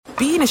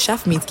being a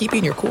chef means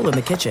keeping your cool in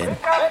the kitchen.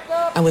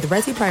 And with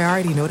Resi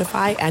Priority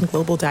Notify and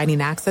Global Dining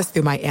Access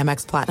through my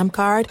Amex Platinum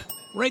card,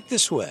 right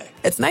this way.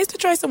 It's nice to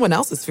try someone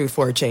else's food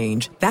for a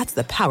change. That's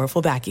the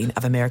powerful backing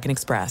of American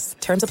Express.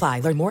 Terms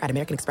apply. Learn more at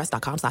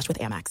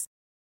americanexpress.com/withAmex.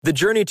 The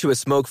journey to a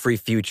smoke-free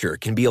future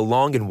can be a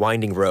long and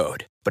winding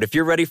road. But if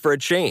you're ready for a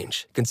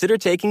change, consider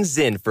taking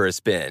Zyn for a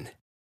spin.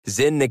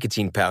 Zyn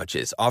nicotine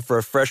pouches offer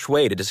a fresh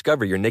way to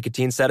discover your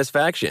nicotine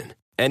satisfaction.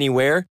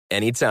 Anywhere,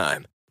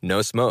 anytime.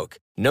 No smoke,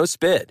 no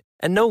spit,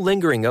 and no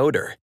lingering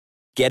odor.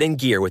 Get in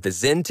gear with the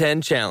Zyn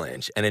 10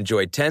 Challenge and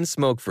enjoy 10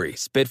 smoke-free,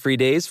 spit-free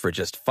days for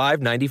just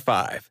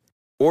 $5.95.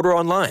 Order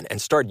online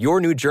and start your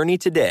new journey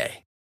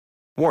today.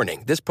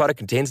 Warning, this product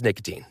contains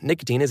nicotine.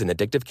 Nicotine is an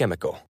addictive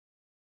chemical.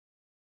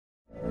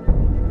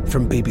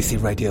 From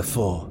BBC Radio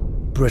 4,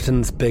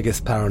 Britain's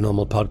biggest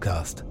paranormal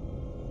podcast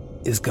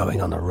is going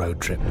on a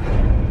road trip.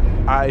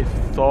 I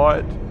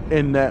thought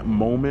in that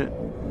moment,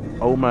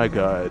 oh my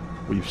God,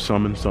 we've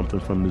summoned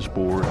something from this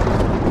board.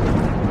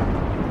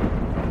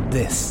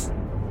 This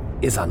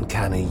is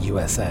Uncanny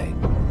USA.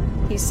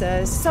 He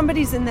says,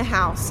 somebody's in the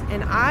house,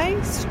 and I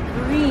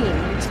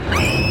screamed.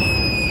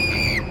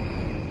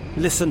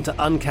 Listen to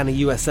Uncanny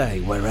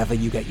USA wherever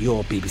you get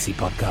your BBC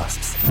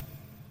podcasts,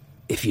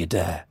 if you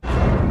dare.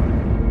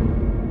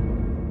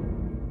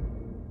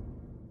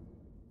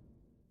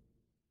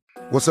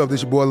 What's up,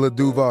 this your boy Lil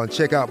Duval, and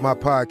check out my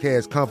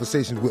podcast,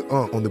 Conversations with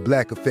Unc, on the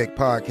Black Effect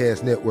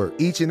Podcast Network.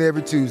 Each and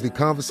every Tuesday,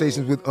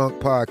 Conversations with Unc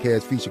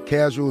podcast feature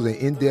casuals and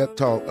in-depth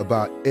talk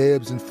about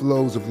ebbs and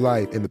flows of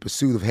life and the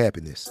pursuit of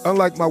happiness.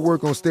 Unlike my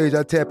work on stage,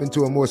 I tap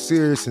into a more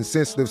serious and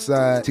sensitive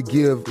side to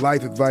give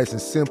life advice and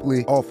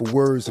simply offer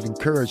words of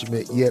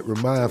encouragement, yet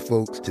remind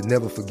folks to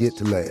never forget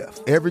to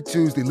laugh. Every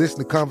Tuesday, listen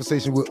to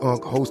Conversation with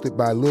Unc, hosted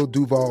by Lil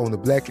Duval on the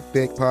Black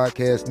Effect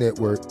Podcast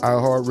Network,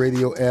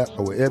 iHeartRadio app,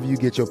 or wherever you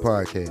get your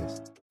podcasts.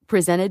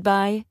 Presented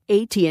by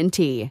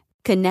AT&T.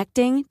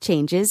 Connecting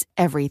changes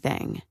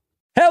everything.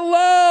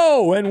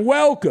 Hello and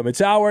welcome. It's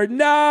hour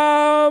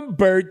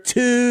number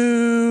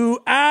 2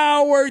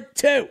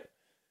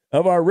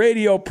 of our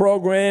radio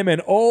program.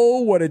 And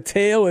oh, what a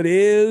tale it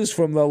is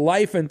from the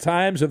life and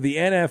times of the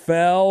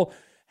NFL.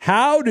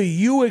 How do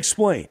you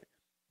explain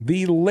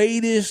the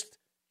latest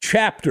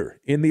chapter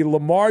in the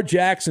Lamar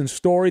Jackson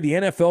story? The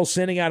NFL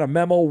sending out a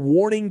memo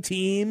warning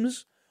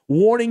teams,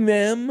 warning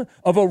them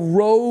of a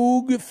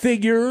rogue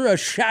figure, a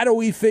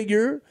shadowy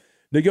figure,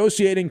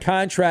 negotiating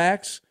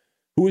contracts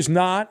who is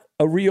not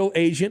a real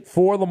agent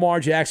for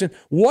Lamar Jackson.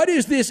 What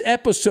is this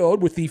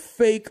episode with the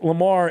fake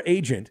Lamar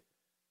agent?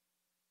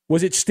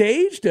 Was it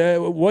staged?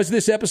 Was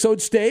this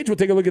episode staged? We'll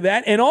take a look at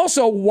that. And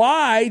also,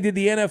 why did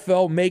the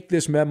NFL make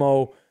this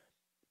memo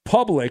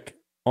public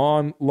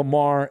on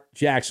Lamar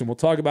Jackson? We'll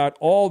talk about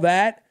all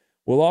that.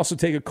 We'll also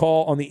take a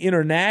call on the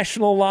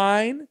international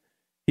line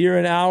here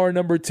in hour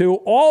number 2.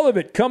 All of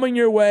it coming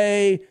your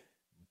way.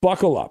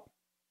 Buckle up.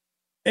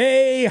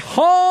 A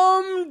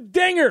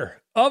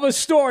humdinger of a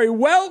story.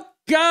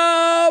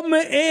 Welcome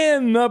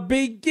in the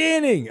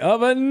beginning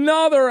of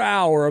another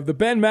hour of the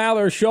Ben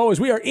Maller Show as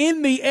we are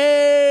in the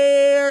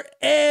air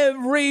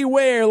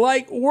everywhere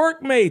like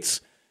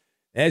workmates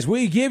as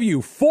we give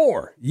you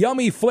 4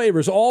 yummy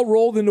flavors all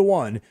rolled into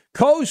one,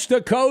 coast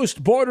to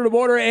coast, border to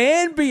border,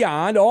 and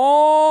beyond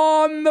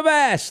on the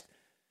vast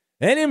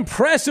and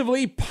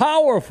impressively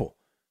powerful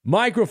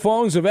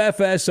microphones of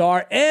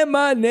FSR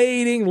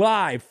emanating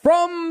live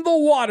from the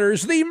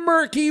waters, the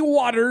murky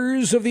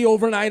waters of the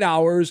overnight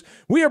hours.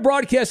 We are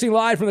broadcasting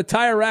live from the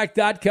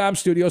TireRack.com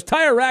studios.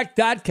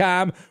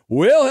 TireRack.com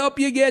will help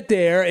you get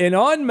there. An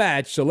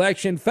unmatched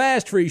selection,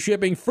 fast free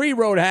shipping, free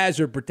road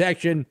hazard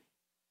protection,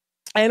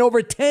 and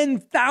over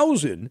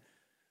 10,000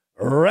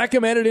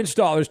 recommended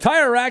installers.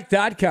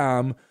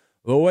 TireRack.com,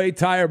 the way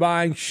tire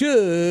buying should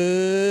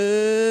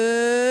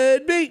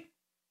be.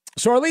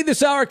 So our lead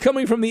this hour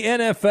coming from the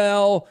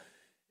NFL.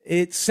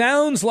 It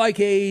sounds like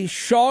a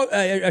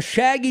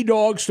shaggy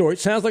dog story. It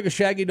sounds like a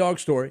shaggy dog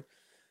story.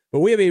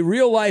 But we have a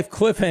real-life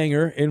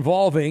cliffhanger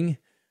involving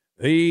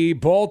the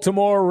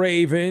Baltimore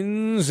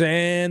Ravens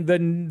and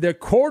the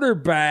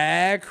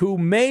quarterback who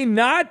may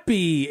not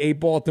be a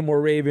Baltimore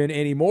Raven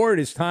anymore. It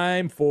is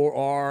time for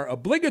our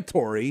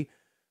obligatory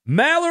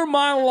Maller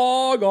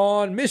monologue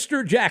on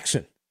Mr.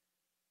 Jackson.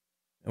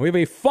 And we have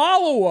a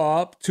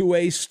follow-up to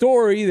a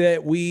story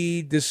that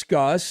we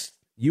discussed,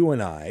 you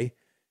and I,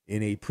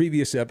 in a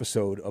previous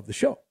episode of the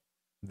show.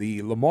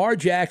 The Lamar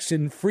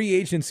Jackson free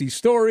agency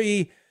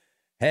story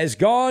has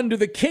gone to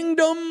the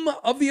kingdom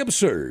of the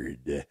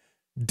absurd.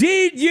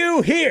 Did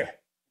you hear?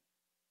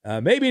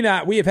 Maybe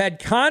not. We have had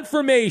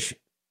confirmation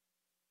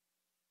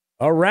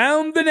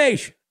around the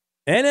nation.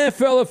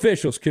 NFL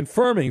officials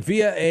confirming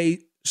via a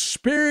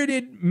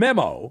spirited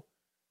memo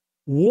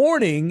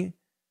warning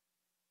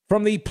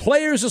from the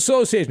Players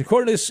Association,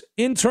 according to this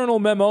internal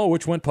memo,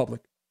 which went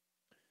public,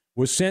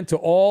 was sent to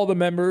all the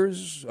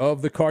members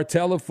of the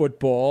cartel of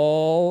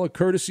football,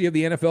 courtesy of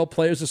the NFL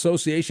Players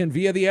Association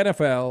via the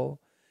NFL.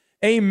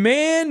 A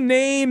man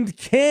named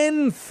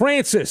Ken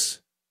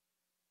Francis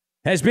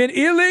has been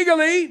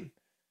illegally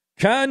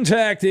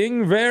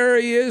contacting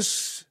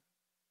various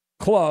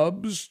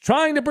clubs,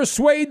 trying to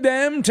persuade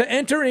them to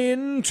enter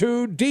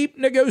into deep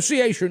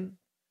negotiation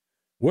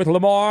with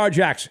Lamar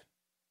Jackson.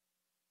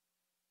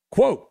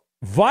 Quote,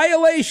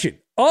 violation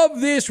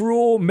of this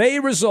rule may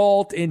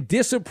result in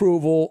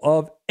disapproval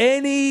of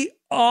any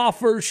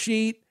offer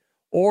sheet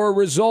or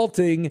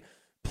resulting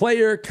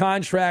player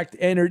contract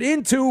entered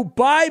into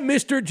by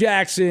Mr.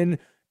 Jackson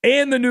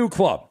and the new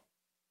club.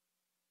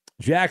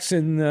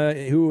 Jackson,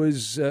 who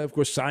is, of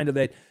course, signed to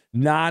that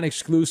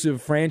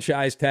non-exclusive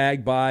franchise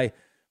tag by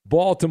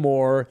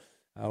Baltimore.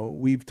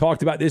 We've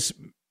talked about this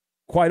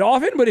quite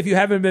often, but if you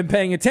haven't been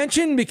paying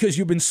attention because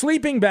you've been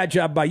sleeping, bad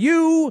job by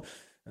you.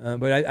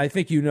 But I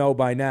think you know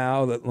by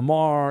now that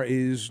Lamar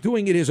is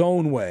doing it his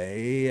own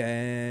way,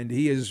 and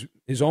he is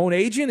his own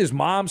agent. His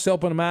mom's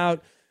helping him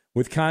out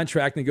with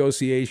contract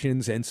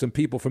negotiations and some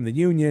people from the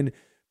union,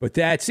 but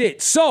that's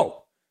it.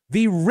 So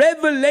the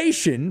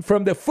revelation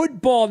from the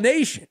football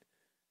nation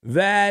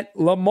that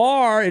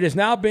Lamar, it has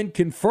now been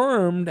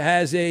confirmed,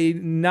 has a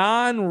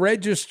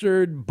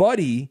non-registered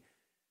buddy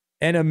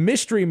and a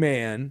mystery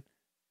man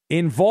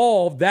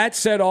involved, that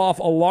set off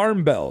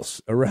alarm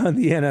bells around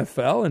the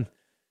NFL. And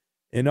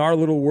in our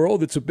little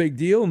world, it's a big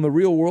deal. In the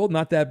real world,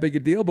 not that big a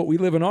deal, but we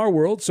live in our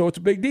world, so it's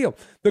a big deal.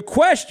 The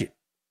question,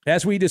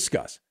 as we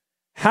discuss,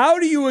 how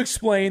do you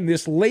explain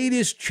this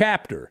latest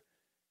chapter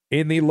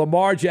in the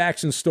Lamar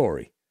Jackson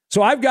story?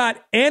 So I've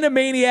got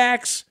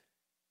Animaniacs,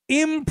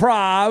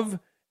 improv,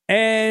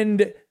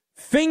 and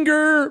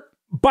finger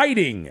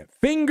biting.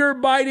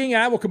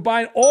 I will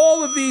combine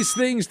all of these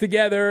things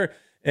together,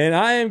 and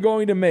I am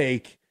going to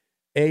make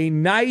a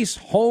nice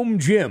home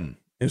gym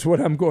is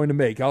what I'm going to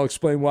make. I'll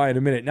explain why in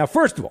a minute. Now,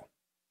 first of all,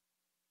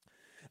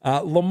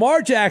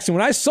 Lamar Jackson,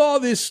 when I saw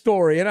this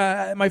story,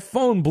 and my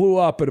phone blew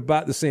up at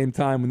about the same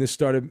time when this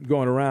started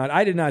going around.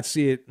 I did not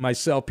see it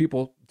myself.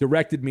 People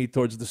directed me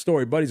towards the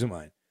story, buddies of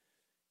mine.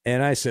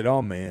 And I said,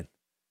 oh, man.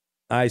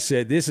 I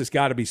said, this has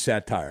got to be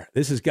satire.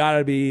 This has got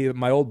to be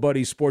my old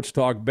buddy Sports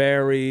Talk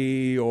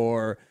Barry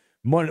or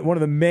one of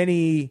the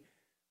many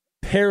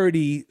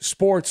parody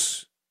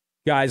sports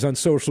guys on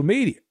social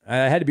media. I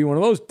had to be one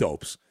of those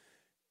dopes.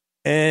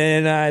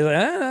 And I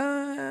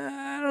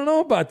don't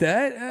know about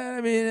that.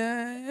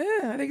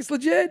 I think it's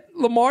legit.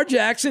 Lamar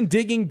Jackson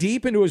digging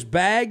deep into his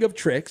bag of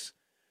tricks,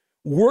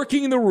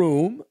 working in the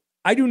room.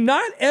 I do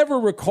not ever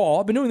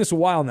recall, I've been doing this a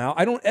while now,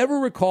 I don't ever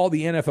recall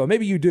the NFL,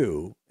 maybe you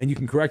do, and you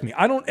can correct me,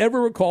 I don't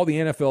ever recall the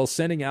NFL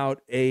sending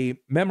out a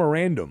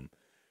memorandum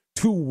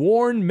to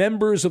warn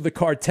members of the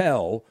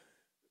cartel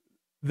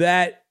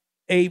that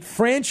a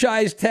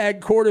franchise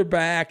tag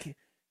quarterback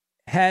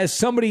has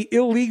somebody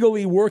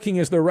illegally working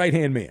as their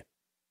right-hand man.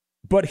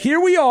 But here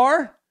we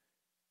are,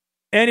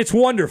 and it's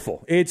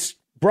wonderful. It's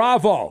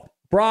bravo.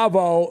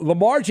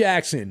 Lamar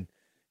Jackson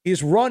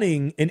is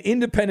running an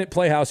independent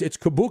playhouse. It's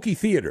Kabuki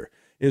Theater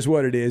is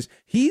what it is.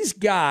 He's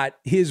got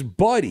his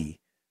buddy,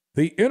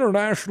 the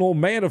international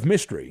man of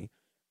mystery,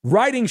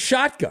 riding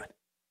shotgun.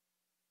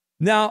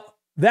 Now,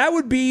 that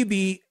would be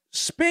the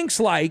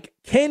Sphinx-like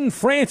Ken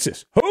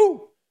Francis.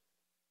 Who?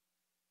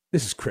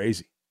 This is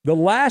crazy. The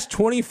last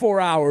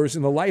 24 hours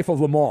in the life of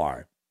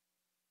Lamar,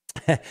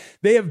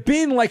 they have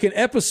been like an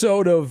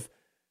episode of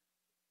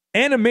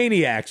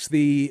Animaniacs,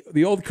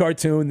 the old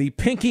cartoon, the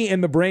Pinky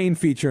and the Brain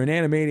feature in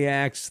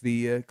Animaniacs,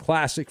 the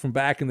classic from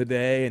back in the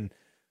day. And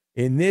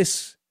in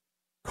this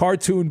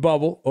cartoon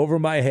bubble over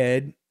my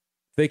head,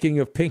 thinking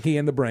of Pinky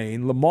and the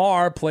Brain,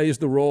 Lamar plays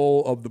the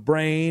role of the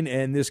brain,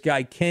 and this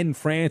guy Ken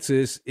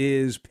Francis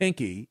is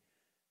Pinky.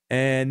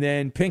 And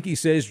then Pinky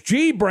says,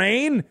 gee,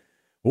 Brain,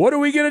 what are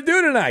we going to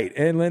do tonight?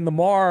 And then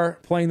Lamar,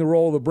 playing the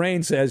role of the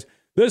brain, says,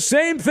 the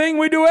same thing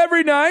we do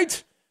every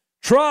night.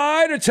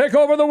 Try to take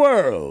over the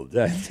world.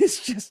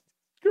 It's just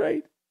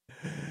great.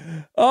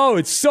 Oh,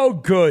 it's so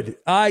good.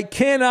 I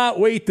cannot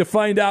wait to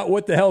find out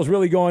what the hell is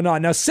really going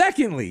on. Now,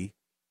 secondly,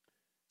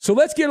 so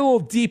let's get a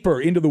little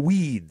deeper into the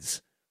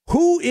weeds.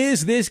 Who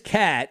is this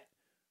cat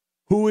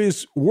who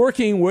is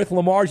working with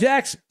Lamar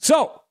Jackson?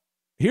 So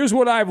here's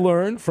what I've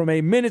learned from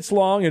a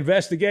minutes-long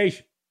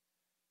investigation,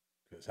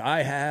 because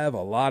I have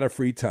a lot of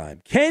free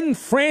time. Ken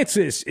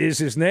Francis is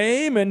his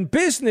name, and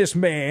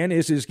businessman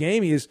is his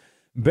game. He is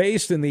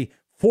based in the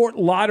Fort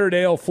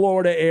Lauderdale,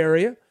 Florida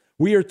area.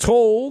 We are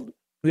told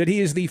that he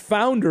is the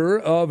founder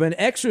of an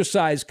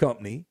exercise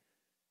company.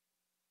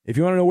 If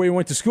you want to know where he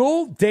went to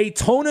school,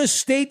 Daytona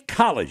State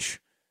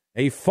College,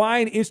 a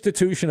fine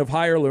institution of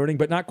higher learning,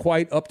 but not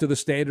quite up to the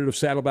standard of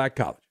Saddleback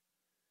College.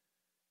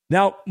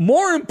 Now,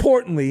 more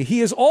importantly,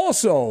 he is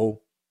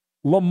also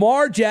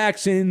Lamar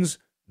Jackson's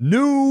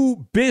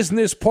new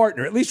business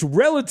partner, at least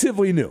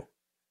relatively new.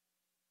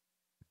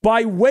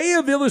 By way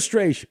of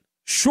illustration,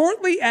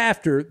 shortly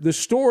after the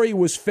story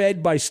was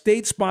fed by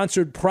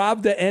state-sponsored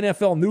Pravda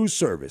NFL news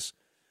service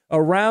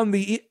around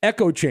the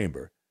echo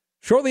chamber,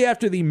 shortly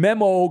after the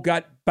memo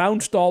got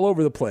bounced all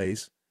over the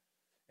place,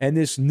 and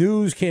this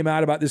news came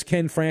out about this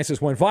Ken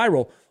Francis went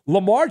viral,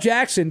 Lamar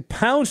Jackson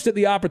pounced at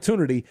the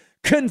opportunity,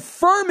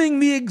 confirming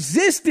the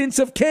existence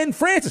of Ken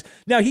Francis.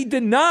 Now, he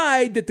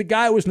denied that the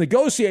guy was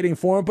negotiating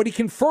for him, but he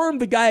confirmed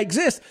the guy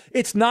exists.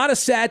 It's not a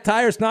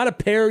satire. It's not a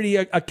parody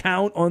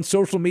account on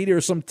social media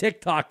or some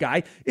TikTok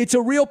guy. It's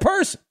a real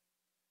person.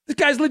 This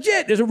guy's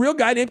legit. There's a real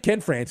guy named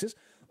Ken Francis.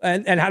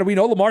 And how do we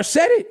know? Lamar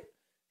said it.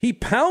 He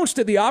pounced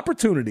at the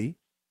opportunity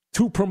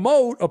to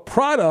promote a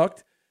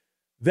product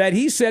that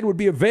he said would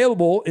be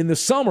available in the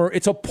summer.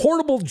 It's a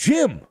portable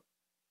gym.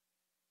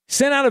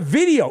 Sent out a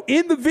video.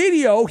 In the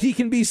video, he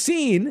can be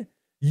seen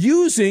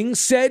using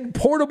said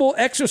portable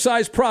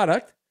exercise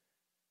product.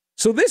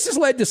 So this has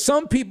led to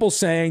some people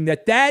saying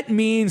that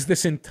means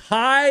this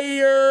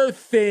entire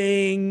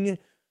thing,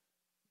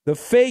 the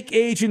fake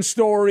agent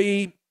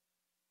story,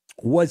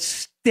 was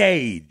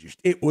staged.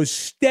 It was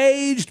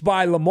staged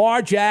by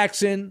Lamar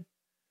Jackson.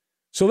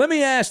 So let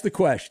me ask the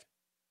question.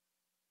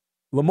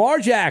 Lamar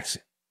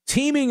Jackson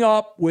teaming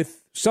up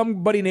with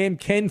somebody named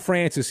Ken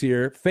Francis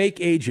here, fake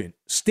agent,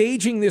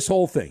 staging this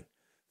whole thing.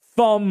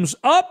 Thumbs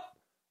up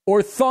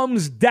or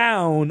thumbs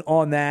down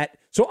on that?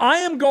 So I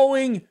am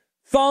going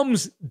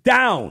thumbs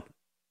down.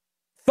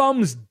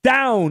 Thumbs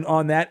down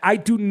on that. I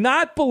do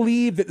not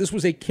believe that this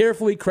was a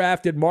carefully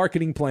crafted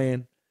marketing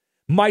plan.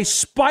 My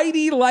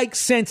Spidey-like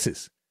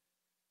senses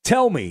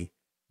tell me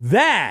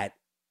that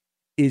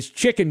is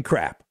chicken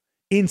crap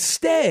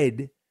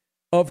instead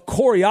of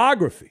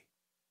choreography.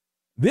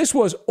 This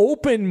was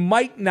open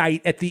mic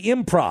night at the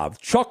Improv,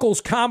 Chuckles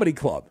Comedy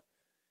Club.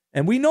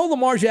 And we know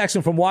Lamar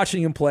Jackson from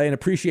watching him play and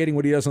appreciating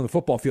what he does on the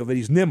football field, that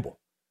he's nimble.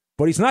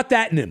 But he's not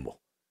that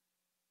nimble.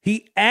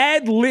 He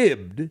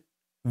ad-libbed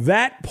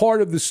that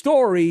part of the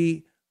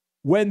story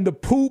when the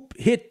poop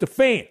hit the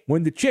fan,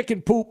 when the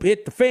chicken poop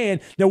hit the fan.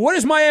 Now, what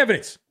is my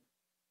evidence?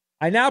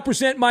 I now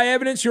present my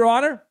evidence, Your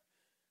Honor.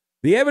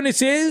 The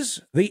evidence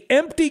is the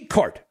empty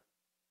cart.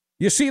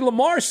 You see,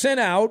 Lamar sent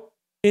out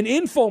an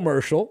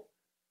infomercial.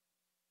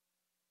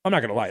 I'm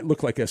not going to lie. It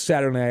looked like a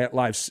Saturday Night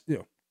Live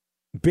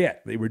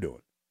bit they were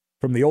doing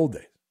from the old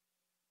days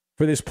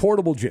for this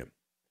portable gym.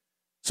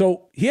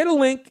 So he had a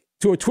link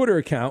to a Twitter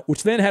account,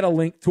 which then had a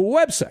link to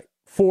a website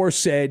for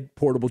said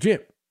portable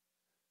gym.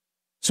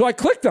 So I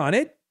clicked on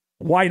it.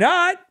 Why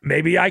not?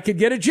 Maybe I could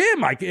get a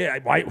gym.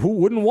 Who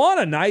wouldn't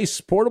want a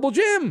nice portable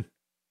gym?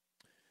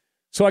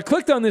 So I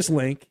clicked on this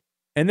link,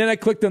 and then I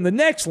clicked on the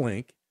next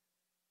link,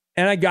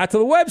 and I got to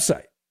the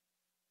website.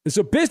 It's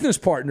a business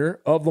partner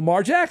of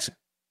Lamar Jackson.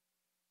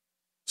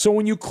 So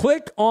when you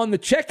click on the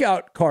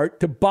checkout cart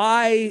to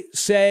buy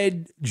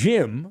said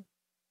gym,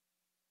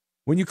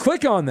 when you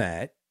click on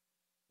that,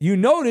 you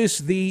notice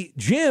the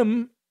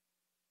gym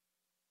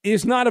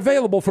is not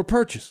available for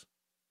purchase.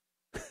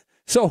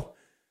 So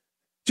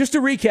just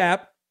to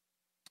recap,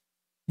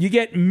 you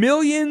get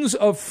millions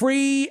of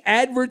free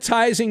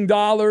advertising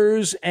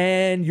dollars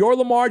and you're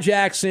Lamar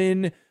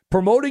Jackson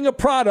promoting a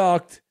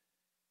product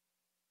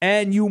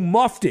and you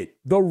muffed it.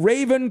 The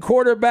Raven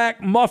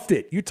quarterback muffed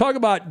it. You talk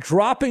about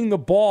dropping the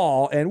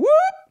ball and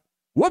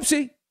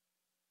whoopsie.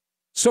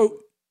 So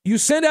you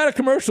send out a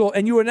commercial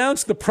and you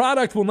announce the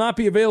product will not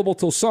be available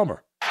till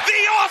summer. The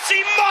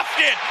Aussie muffed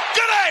it.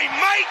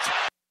 G'day, mate.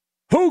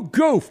 Who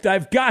goofed?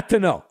 I've got to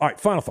know. All right,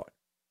 final thought.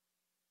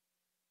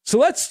 So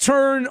let's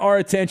turn our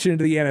attention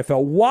to the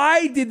NFL.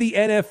 Why did the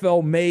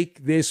NFL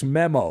make this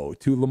memo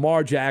to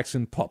Lamar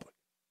Jackson public?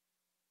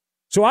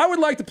 So I would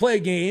like to play a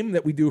game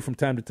that we do from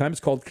time to time. It's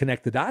called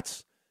Connect the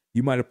Dots.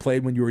 You might have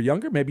played when you were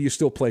younger. Maybe you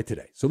still play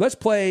today. So let's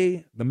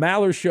play the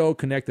Maller Show,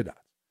 Connect the Dots.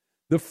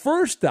 The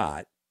first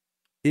dot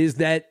is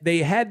that they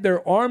had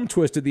their arm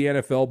twisted, the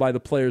NFL, by the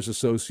Players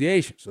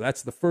Association. So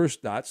that's the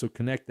first dot, so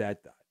connect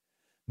that dot.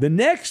 The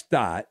next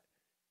dot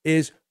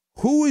is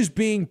who is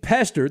being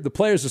pestered, the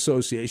Players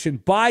Association,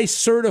 by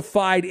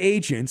certified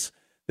agents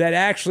that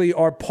actually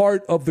are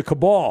part of the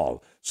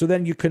cabal. So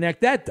then you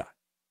connect that dot.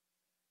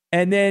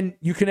 And then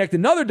you connect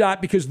another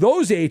dot because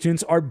those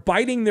agents are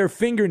biting their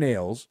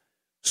fingernails,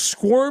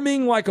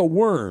 squirming like a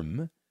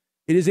worm.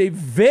 It is a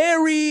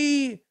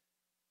very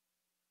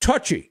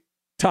touchy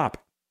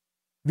topic.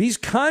 These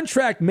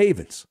contract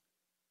mavens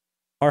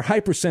are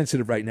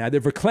hypersensitive right now.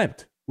 They're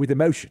verklempt with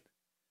emotion.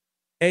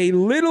 A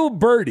little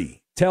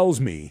birdie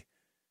tells me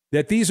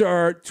that these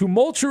are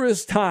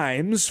tumultuous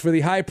times for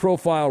the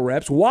high-profile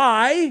reps.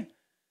 Why?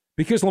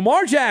 Because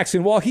Lamar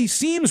Jackson, while he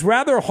seems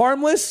rather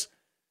harmless,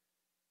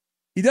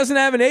 he doesn't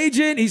have an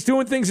agent. He's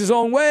doing things his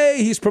own way.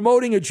 He's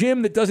promoting a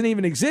gym that doesn't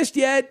even exist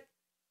yet.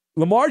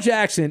 Lamar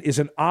Jackson is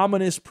an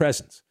ominous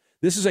presence.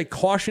 This is a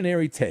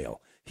cautionary tale.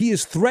 He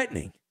is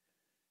threatening.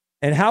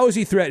 And how is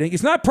he threatening?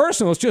 It's not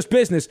personal. It's just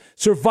business.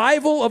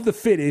 Survival of the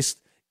fittest.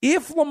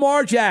 If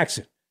Lamar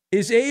Jackson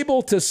is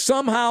able to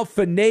somehow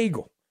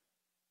finagle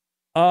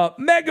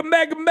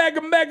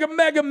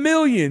mega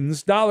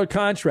millions dollar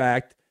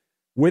contract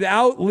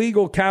without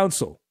legal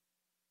counsel,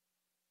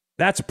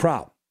 that's a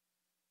problem.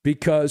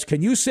 Because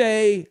can you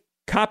say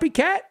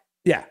copycat?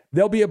 Yeah,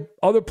 there'll be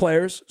other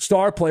players,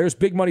 star players,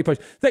 big money players.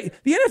 The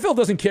NFL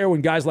doesn't care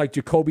when guys like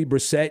Jacoby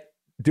Brissett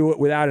do it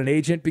without an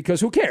agent because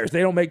who cares?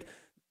 They don't make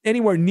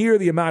anywhere near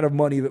the amount of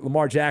money that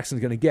Lamar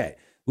Jackson's going to get.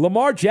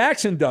 Lamar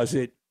Jackson does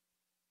it,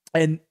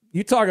 and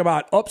you talk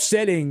about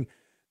upsetting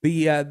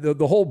the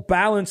whole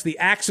balance, the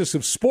axis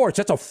of sports.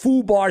 That's a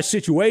FUBAR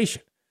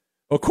situation,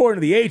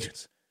 according to the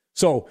agents.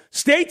 So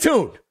stay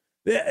tuned.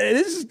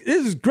 This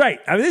is great.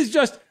 I mean, this is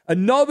just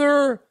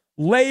another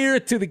layer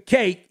to the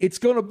cake. It's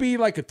going to be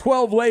like a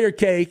 12-layer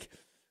cake.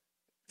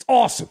 It's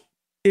awesome.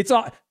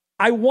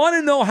 I want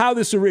to know how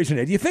this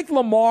originated. Do you think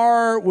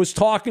Lamar was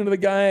talking to the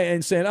guy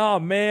and saying, oh,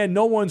 man,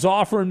 no one's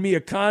offering me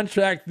a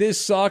contract. This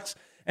sucks.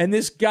 And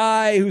this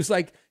guy who's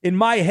like, in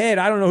my head,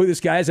 I don't know who this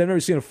guy is. I've never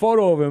seen a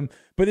photo of him.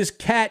 But this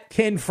cat,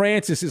 Ken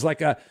Francis, is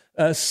like a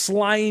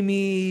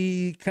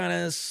slimy, kind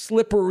of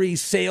slippery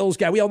sales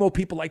guy. We all know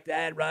people like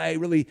that, right?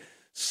 Really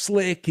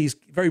slick. He's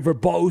very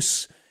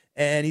verbose.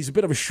 And he's a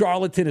bit of a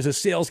charlatan as a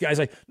sales guy. He's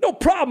like, no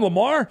problem,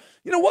 Lamar.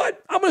 You know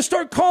what? I'm going to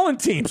start calling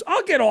teams.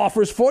 I'll get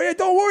offers for you.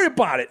 Don't worry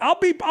about it. I'll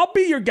be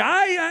your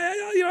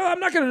guy. I'm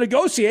not going to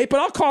negotiate, but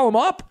I'll call him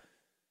up.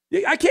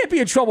 I can't be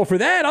in trouble for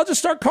that. I'll just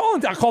start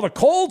calling. I'll call the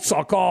Colts.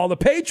 I'll call the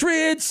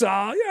Patriots.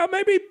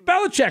 Maybe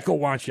Belichick will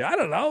want you. I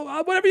don't know.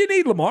 Whatever you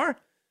need, Lamar.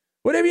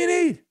 Whatever you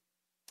need.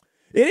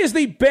 It is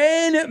the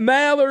Ben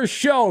Maller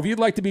Show. If you'd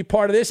like to be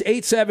part of this,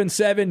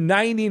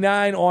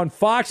 877-99 on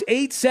Fox,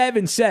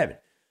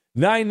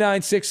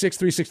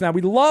 877-996-6369.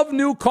 We love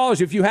new callers.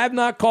 If you have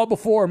not called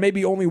before, or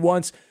maybe only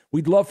once,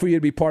 we'd love for you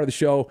to be part of the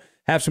show.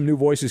 Have some new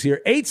voices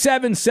here.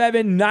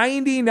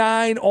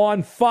 877-99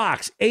 on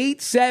Fox,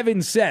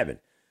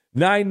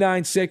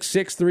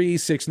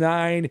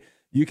 877-996-6369.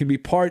 You can be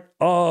part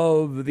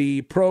of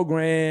the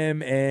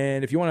program.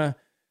 And if you want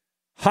to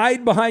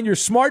hide behind your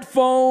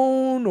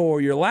smartphone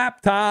or your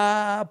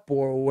laptop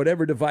or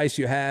whatever device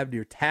you have,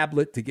 your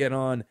tablet, to get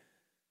on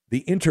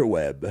the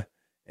interweb,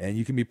 and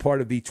you can be part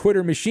of the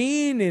Twitter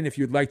machine. And if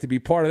you'd like to be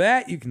part of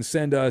that, you can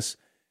send us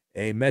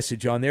a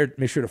message on there.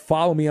 Make sure to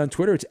follow me on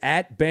Twitter. It's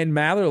at Ben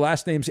Maller.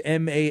 Last name's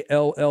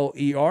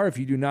Maller. If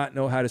you do not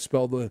know how to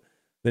spell the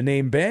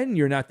name Ben,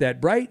 you're not that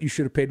bright. You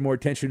should have paid more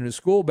attention in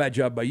school. Bad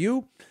job by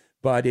you.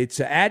 But it's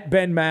at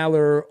Ben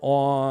Maller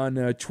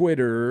on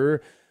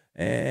Twitter.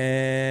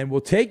 And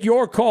we'll take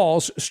your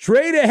calls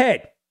straight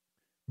ahead.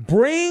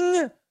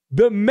 Bring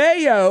the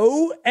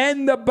mayo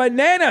and the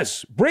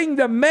bananas. Bring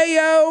the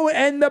mayo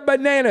and the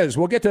bananas.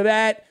 We'll get to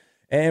that,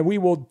 and we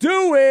will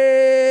do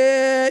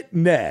it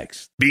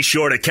next. Be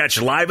sure to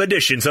catch live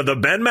editions of the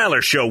Ben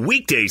Maller Show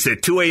weekdays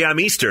at 2 a.m.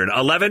 Eastern,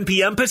 11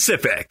 p.m.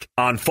 Pacific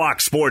on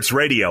Fox Sports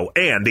Radio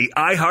and the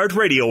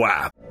iHeartRadio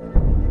app.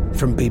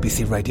 From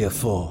BBC Radio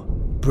 4,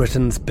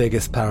 Britain's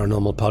biggest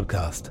paranormal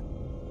podcast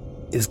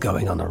is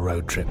going on a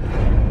road trip.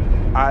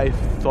 I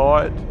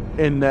thought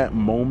in that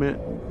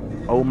moment,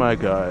 oh my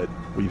God,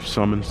 we've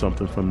summoned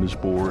something from this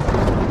board.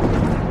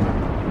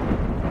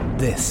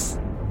 This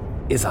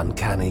is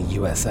Uncanny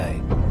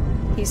USA.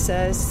 He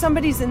says,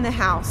 somebody's in the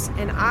house,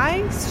 and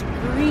I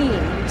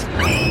screamed.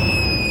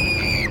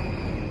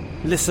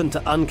 Listen to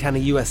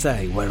Uncanny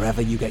USA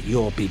wherever you get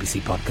your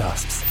BBC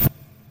podcasts,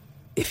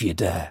 if you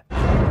dare.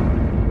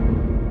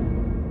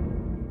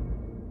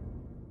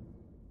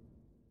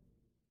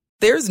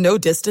 There's no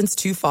distance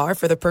too far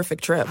for the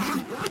perfect trip.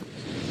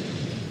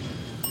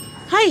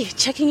 Hi,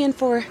 checking in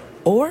for...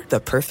 Or the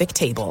perfect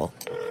table.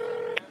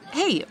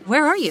 Hey,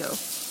 where are you?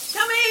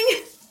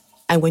 Coming!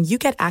 And when you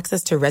get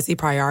access to Resi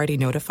Priority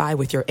Notify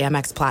with your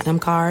Amex Platinum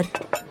card...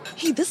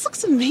 Hey, this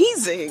looks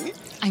amazing.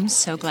 I'm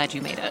so glad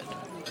you made it.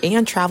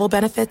 And travel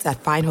benefits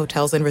at fine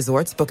hotels and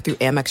resorts booked through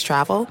Amex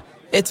Travel,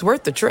 it's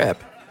worth the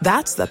trip.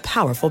 That's the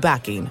powerful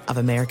backing of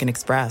American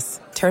Express.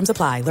 Terms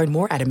apply. Learn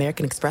more at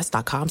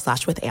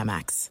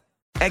americanexpress.com/withAmex.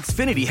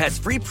 Xfinity has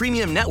free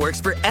premium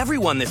networks for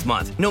everyone this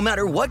month, no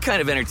matter what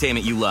kind of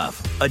entertainment you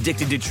love.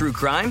 Addicted to true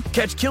crime?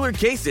 Catch killer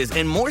cases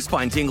and more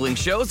spine-tingling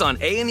shows on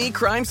A&E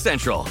Crime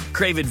Central.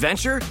 Crave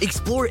adventure?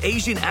 Explore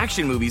Asian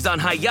action movies on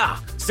Hi-Ya.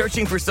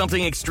 Searching for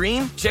something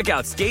extreme? Check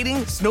out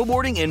skating,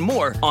 snowboarding, and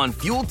more on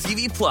Fuel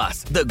TV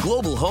Plus, the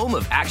global home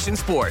of action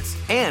sports.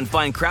 And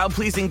find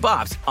crowd-pleasing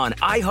bops on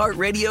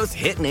iHeartRadio's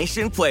Hit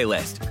Nation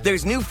playlist.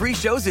 There's new free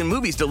shows and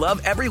movies to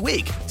love every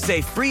week.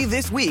 Say free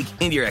this week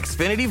in your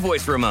Xfinity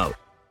voice remote.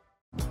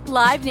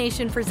 Live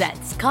Nation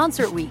presents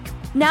Concert Week.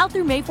 Now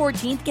through May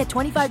 14th, get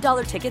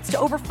 $25 tickets to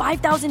over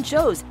 5,000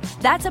 shows.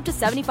 That's up to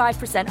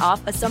 75%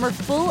 off a summer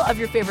full of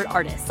your favorite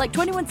artists like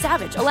 21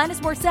 Savage, Alanis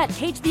Morissette,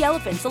 Cage the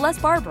Elephant,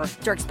 Celeste Barber,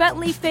 Dierks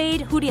Bentley,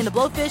 Fade, Hootie and the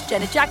Blowfish,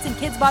 Janet Jackson,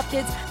 Kids Bop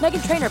Kids,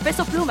 Meghan Trainor,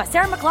 Peso Pluma,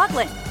 Sarah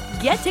McLachlan.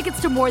 Get tickets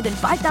to more than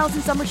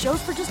 5,000 summer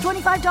shows for just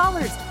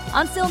 $25.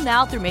 Until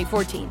now through May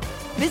 14th.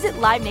 Visit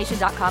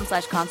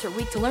LiveNation.com/Concert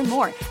Week to learn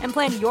more and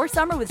plan your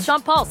summer with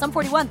Sean Paul, Sum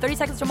 41, 30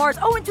 Seconds to Mars,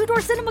 and Two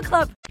Door Cinema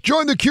Club.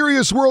 Join the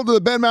curious world of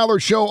the Ben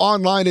Maller Show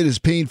online. It is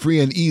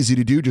pain-free and easy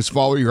to do. Just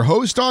follow your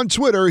host on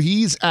Twitter.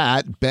 He's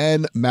at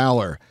Ben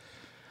Maller.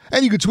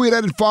 And you can tweet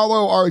at and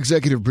follow our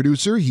executive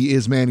producer. He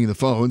is manning the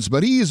phones,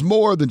 but he's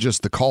more than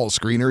just the call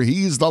screener.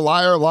 He's the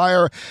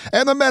liar,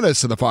 and the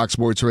menace of the Fox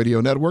Sports Radio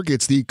Network.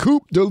 It's the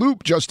Coop de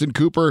Loop, Justin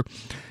Cooper,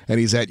 and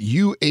he's at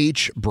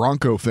UH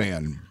Bronco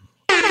Fan.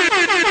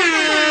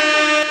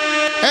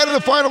 And in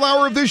the final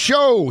hour of this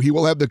show, he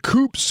will have the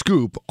Coop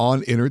Scoop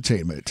on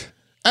entertainment.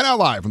 And now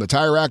live from the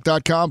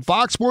TireRack.com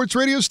Fox Sports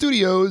Radio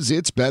studios,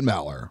 it's Ben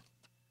Maller.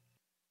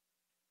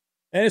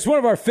 And it's one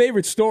of our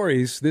favorite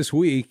stories this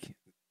week,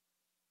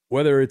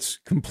 whether it's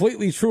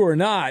completely true or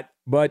not,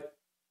 but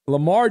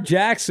Lamar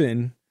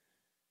Jackson,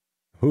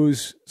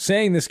 who's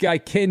saying this guy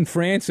Ken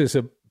Francis,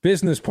 a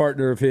business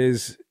partner of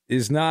his,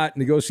 is not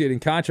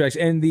negotiating contracts,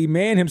 and the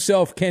man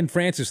himself, Ken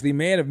Francis, the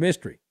man of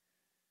mystery,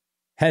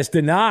 has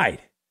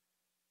denied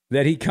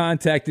that he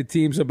contacted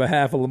teams on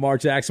behalf of Lamar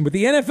Jackson. But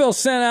the NFL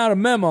sent out a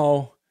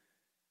memo,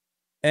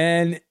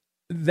 and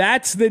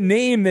that's the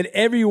name that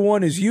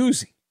everyone is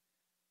using,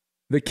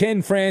 the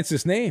Ken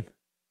Francis name.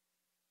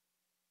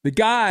 The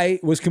guy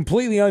was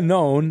completely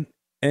unknown,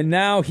 and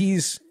now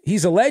he's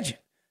a legend.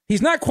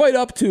 He's not quite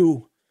up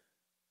to,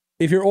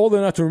 if you're old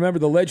enough to remember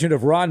the legend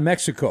of Ron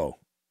Mexico,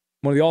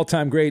 one of the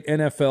all-time great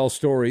NFL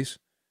stories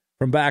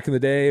from back in the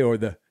day, or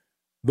the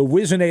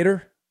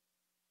Wizinator.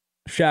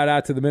 Shout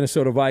out to the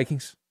Minnesota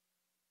Vikings.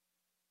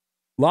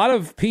 A lot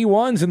of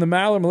P1s in the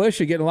Maller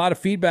Militia getting a lot of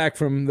feedback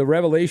from the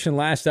revelation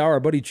last hour. Our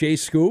buddy Jay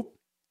Scoop,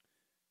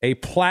 a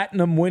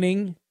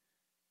platinum-winning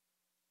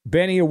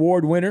Benny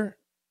Award winner,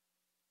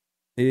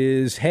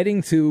 is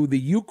heading to the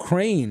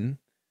Ukraine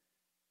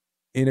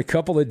in a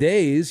couple of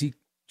days. He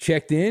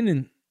checked in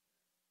and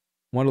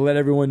want to let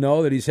everyone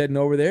know that he's heading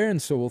over there,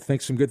 and so we'll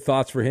think some good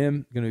thoughts for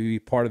him. Going to be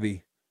part of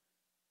the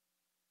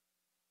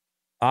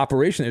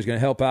operation. He's going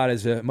to help out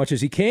as much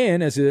as he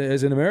can as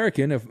an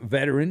American, a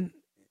veteran,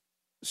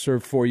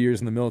 served 4 years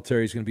in the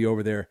military. He's going to be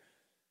over there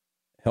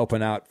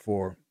helping out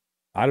for,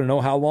 I don't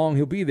know how long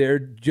he'll be there.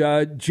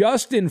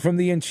 Justin from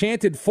the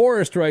Enchanted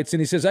Forest writes,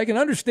 and he says, I can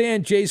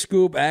understand Jay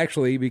Scoop,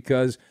 actually,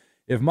 because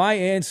if my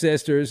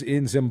ancestors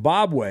in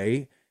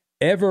Zimbabwe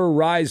ever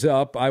rise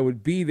up, I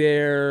would be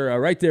there,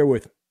 right there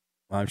with them.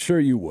 I'm sure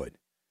you would.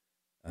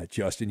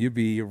 Justin, you'd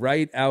be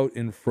right out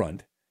in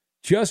front.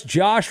 Just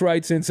Josh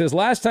writes in, says,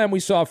 last time we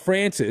saw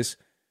Francis,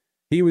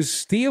 he was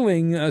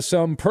stealing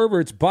some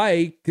pervert's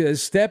bike,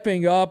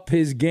 stepping up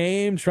his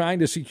game, trying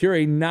to secure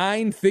a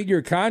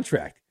 9-figure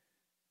contract.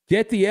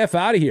 Get the F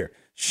out of here.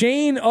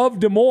 Shane of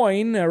Des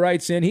Moines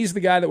writes in, he's the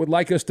guy that would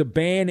like us to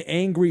ban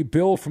Angry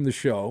Bill from the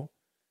show.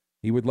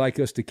 He would like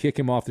us to kick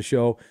him off the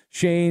show.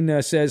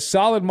 Shane says,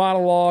 solid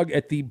monologue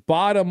at the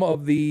bottom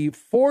of the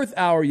fourth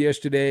hour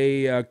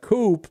yesterday.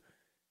 Coop,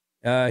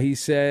 he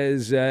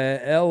says,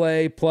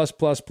 L.A. +++.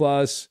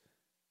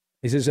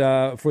 He says,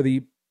 for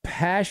the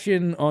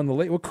passion on the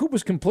late. Well, Coop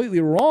was completely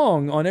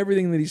wrong on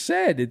everything that he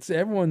said.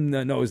 Everyone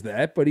knows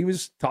that, but he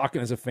was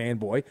talking as a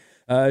fanboy.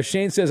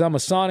 Shane says, I'm a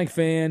Sonic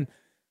fan.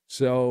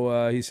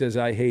 So he says,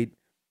 I hate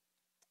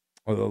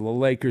the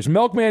Lakers.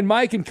 Milkman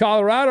Mike in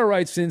Colorado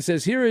writes in,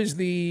 says, here is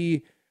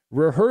the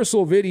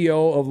rehearsal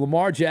video of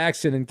Lamar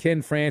Jackson and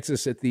Ken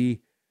Francis at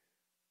the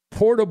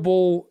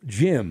portable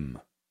gym.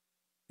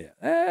 Yeah,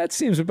 that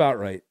seems about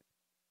right.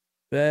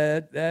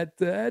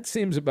 That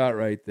seems about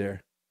right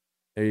there.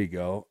 There you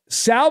go.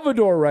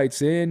 Salvador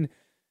writes in.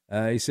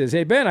 He says,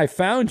 hey, Ben, I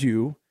found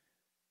you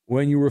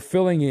when you were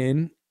filling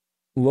in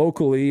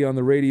locally on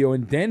the radio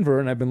in Denver,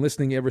 and I've been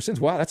listening ever since.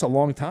 Wow, that's a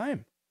long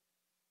time.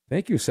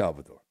 Thank you,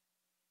 Salvador.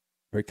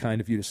 Very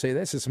kind of you to say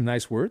that. Said some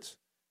nice words.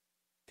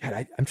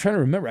 God, I'm trying to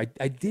remember.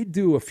 I did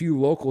do a few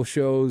local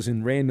shows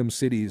in random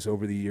cities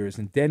over the years,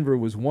 and Denver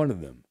was one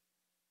of them.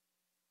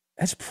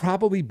 That's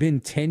probably been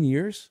 10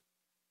 years,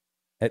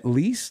 at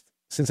least,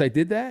 since I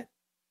did that.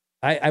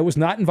 I was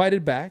not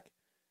invited back.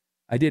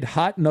 I did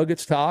Hot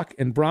Nuggets talk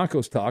and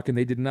Broncos talk, and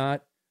they did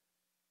not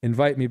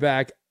invite me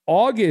back.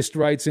 August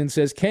writes in,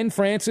 says, Ken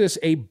Francis,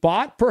 a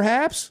bot,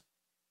 perhaps?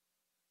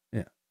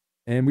 Yeah.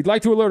 And we'd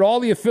like to alert all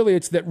the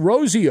affiliates that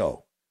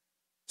Rosio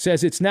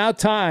says it's now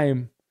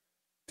time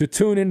to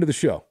tune into the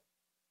show.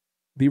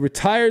 The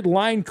retired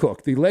line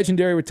cook, the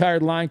legendary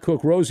retired line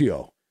cook,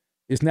 Rosio,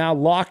 is now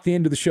locked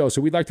into the show.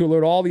 So we'd like to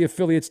alert all the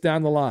affiliates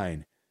down the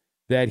line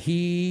that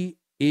he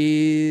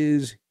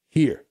is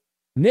here.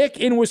 Nick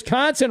in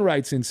Wisconsin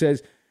writes in,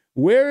 says,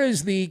 where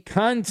is the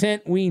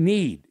content we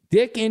need?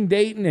 Dick in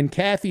Dayton and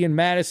Kathy in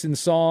Madison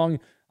song,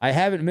 I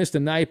haven't missed a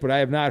night, but I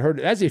have not heard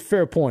it. That's a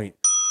fair point.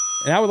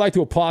 And I would like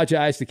to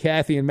apologize to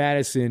Kathy in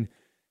Madison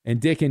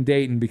and Dick in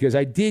Dayton, because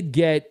I did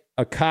get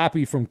a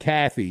copy from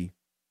Kathy,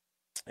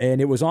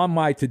 and it was on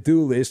my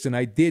to-do list, and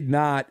I did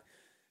not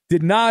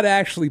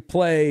actually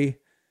play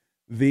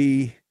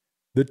the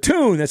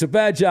tune. That's a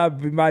bad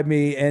job by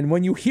me. And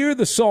when you hear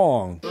the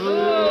song,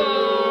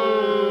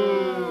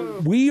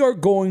 we are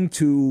going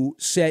to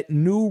set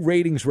new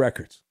ratings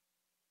records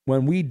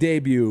when we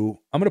debut.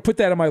 I'm going to put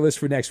that on my list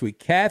for next week.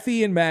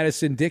 Kathy and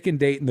Madison, Dick and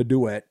Dayton, the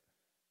duet.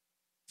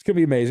 It's going to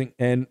be amazing.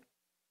 And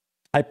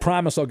I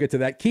promise I'll get to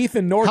that. Keith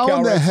in NorCal. How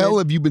in the hell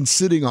have you been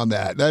sitting on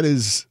that? That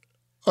is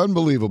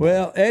unbelievable.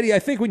 Well, Eddie, I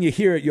think when you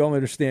hear it, you'll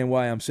understand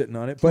why I'm sitting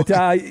on it. But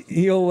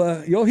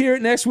you'll hear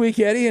it next week,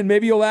 Eddie, and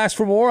maybe you'll ask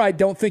for more. I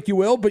don't think you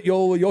will, but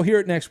you'll hear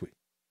it next week.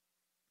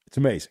 It's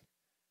amazing.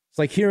 It's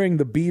like hearing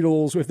the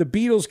Beatles. If the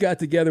Beatles got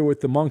together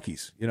with the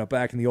Monkees,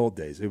 back in the old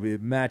days, it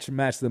would match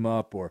them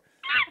up, or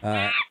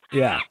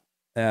yeah.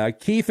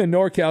 Keith in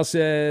NorCal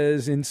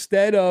says,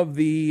 instead of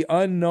the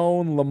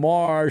unknown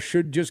Lamar,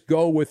 should just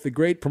go with the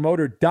great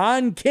promoter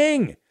Don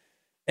King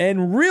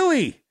and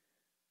really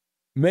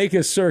make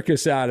a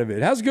circus out of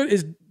it. How's good?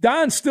 Is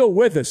Don still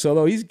with us?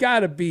 Although he's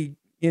got to be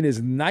in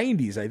his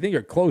 90s, I think,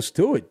 or close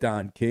to it,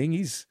 Don King.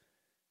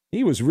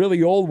 He was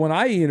really old when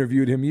I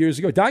interviewed him years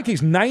ago. Don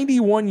King's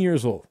 91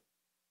 years old.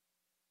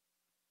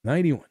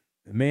 91.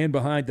 The man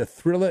behind the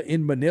Thriller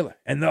in Manila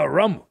and the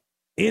Rumble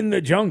in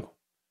the Jungle.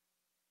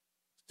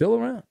 Still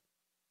around.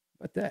 How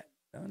about that?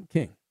 Don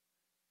King.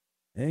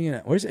 Hanging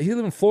out. Where's he? He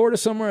live in Florida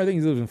somewhere? I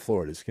think he lives in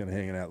Florida. He's kind of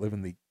hanging out,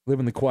 living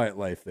the quiet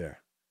life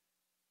there.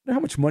 I wonder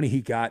how much money he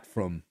got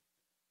from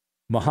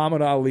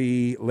Muhammad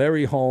Ali,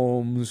 Larry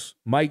Holmes,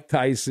 Mike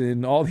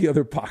Tyson, all the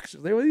other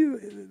boxers. They were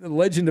the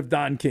legend of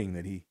Don King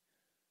that he.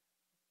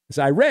 As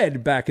I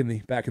read back in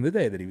the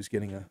day that he was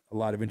getting a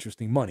lot of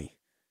interesting money.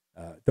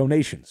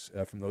 Donations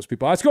from those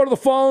people. Let's go to the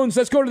phones.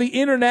 Let's go to the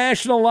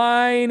international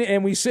line,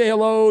 and we say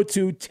hello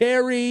to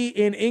Terry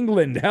in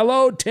England.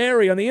 Hello,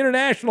 Terry, on the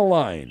international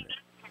line.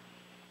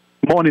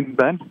 Morning,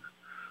 Ben.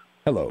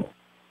 Hello.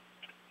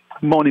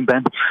 Morning,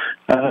 Ben.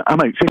 I'm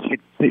out fishing.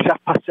 It's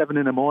 7:30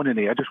 in the morning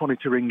here. I just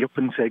wanted to ring up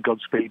and say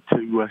Godspeed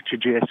to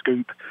Jay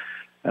Scoop.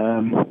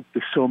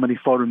 There's so many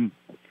foreign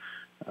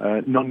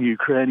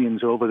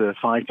non-Ukrainians over there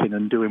fighting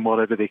and doing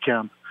whatever they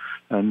can.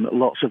 And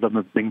lots of them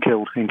have been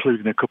killed,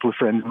 including a couple of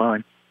friends of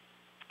mine.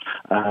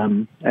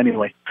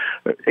 Anyway,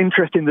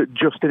 interesting that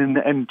Justin in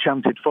the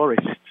Enchanted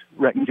Forest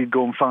reckons he'd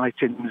go and fight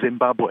in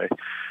Zimbabwe.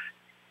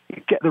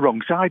 He'd get the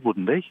wrong side,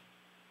 wouldn't he?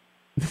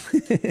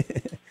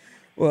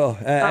 Well,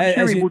 I'm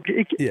sure he would.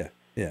 Yeah.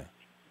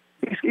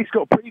 He's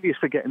got previous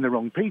for getting the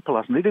wrong people,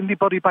 hasn't he? Didn't he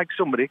body bag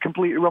somebody,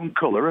 completely wrong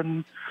colour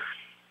and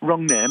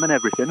wrong name and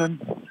everything,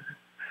 and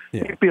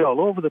he'd be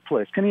all over the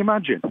place. Can you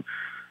imagine?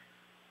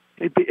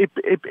 He'd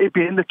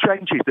be in the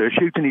trenches there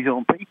shooting his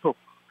own people.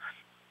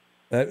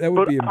 That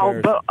would be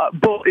embarrassing.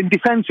 But in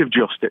defence of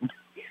Justin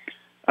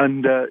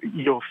and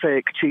your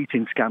fake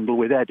cheating scandal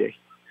with Eddie,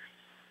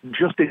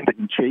 Justin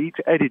didn't cheat,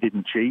 Eddie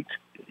didn't cheat,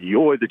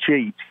 you're the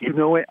cheat. You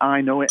know it,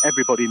 I know it,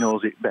 everybody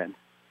knows it, Ben.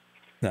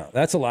 No,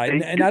 that's a lie.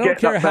 And I don't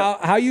care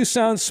how you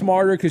sound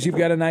smarter because you've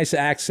got a nice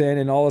accent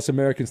and all us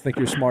Americans think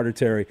you're smarter,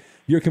 Terry.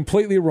 You're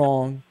completely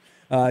wrong.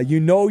 You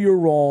know you're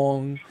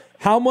wrong.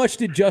 How much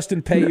did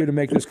Justin pay you to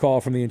make this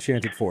call from the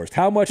Enchanted Forest?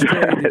 How much,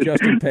 Terry, did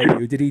Justin pay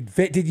you? Did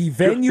he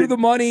vend you the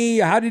money?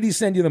 How did he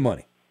send you the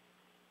money?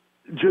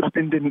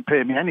 Justin didn't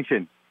pay me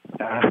anything.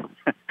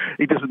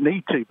 He doesn't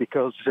need to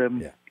because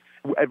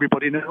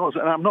everybody knows.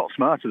 And I'm not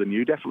smarter than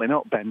you, definitely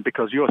not, Ben,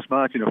 because you're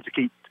smart enough to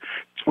keep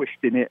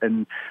twisting it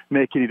and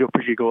making it up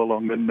as you go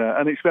along. And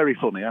it's very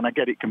funny, and I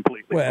get it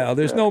completely. Well,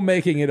 there's no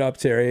making it up,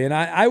 Terry. And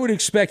I would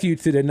expect you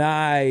to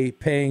deny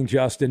paying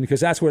Justin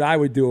because that's what I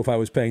would do if I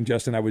was paying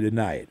Justin. I would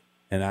deny it.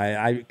 And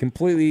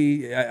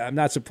I'm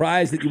not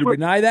surprised that you would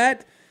deny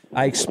that.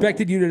 I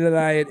expected you to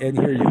deny it, and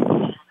here you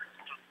go.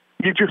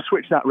 You just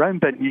switched that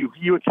round, Ben.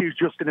 You accused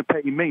Justin of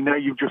paying me. Now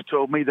you've just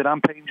told me that I'm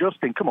paying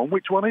Justin. Come on,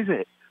 which one is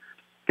it?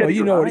 Well,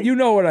 you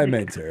know what I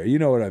meant, Terry. You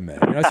know what I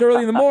meant. It's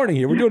early in the morning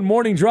here. We're doing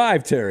morning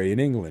drive, Terry, in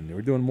England.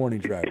 We're doing morning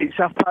drive. It's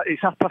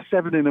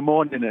 7:30 in the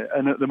morning,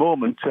 and at the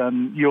moment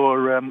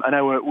you're an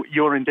hour.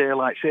 You're in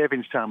daylight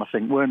savings time, I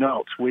think. We're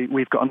not.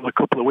 We've got another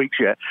couple of weeks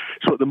yet.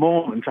 So at the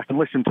moment, I can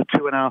listen to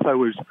 2.5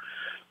 hours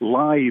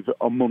live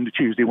on Monday,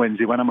 Tuesday,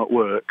 Wednesday when I'm at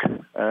work.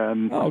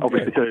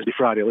 Obviously Thursday,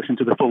 Friday, I listen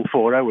to the full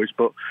 4 hours,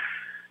 but.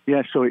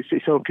 Yeah, so it's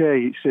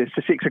okay. It's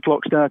a 6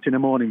 o'clock start in the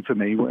morning for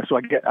me, so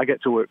I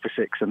get to work for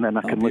 6, and then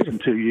I can listen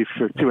to you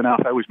for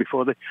 2.5 hours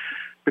before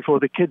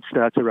the kids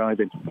start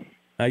arriving.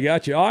 I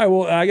got you. All right,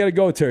 well, I got to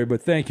go, Terry,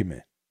 but thank you,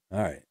 man.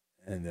 All right,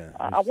 and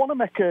I want to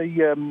make a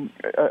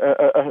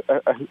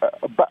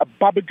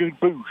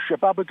babagaboosh.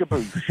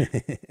 I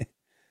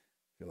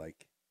feel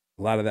like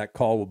a lot of that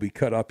call will be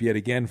cut up yet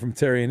again from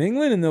Terry in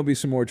England, and there'll be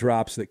some more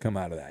drops that come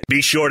out of that.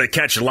 Be sure to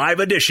catch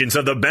live editions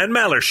of the Ben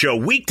Maller Show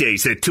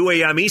weekdays at 2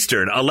 a.m.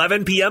 Eastern,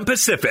 11 p.m.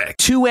 Pacific.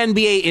 2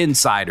 NBA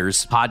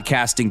insiders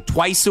podcasting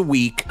twice a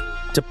week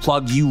to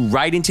plug you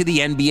right into the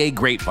NBA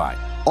grapevine.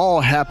 All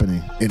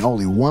happening in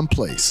only one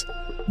place.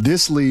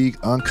 This League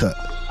Uncut,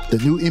 the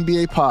new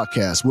NBA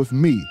podcast with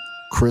me,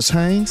 Chris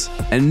Haynes,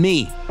 and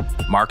me,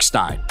 Mark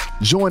Stein.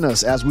 Join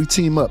us as we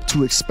team up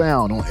to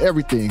expound on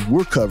everything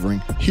we're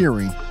covering,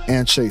 hearing,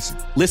 and chasing.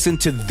 Listen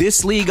to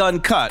This League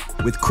Uncut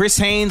with Chris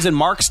Haynes and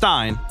Mark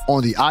Stein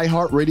on the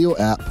iHeartRadio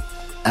app,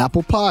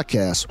 Apple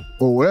Podcasts,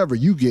 or wherever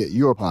you get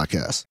your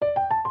podcasts.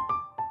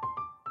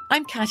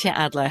 I'm Katya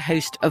Adler,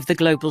 host of The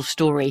Global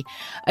Story.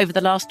 Over the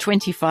last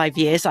 25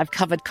 years, I've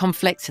covered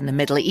conflicts in the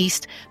Middle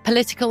East,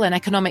 political and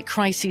economic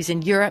crises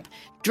in Europe,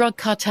 drug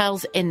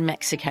cartels in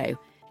Mexico.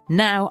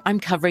 Now I'm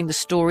covering the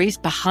stories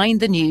behind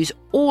the news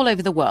all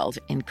over the world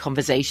in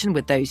conversation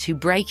with those who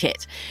break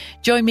it.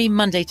 Join me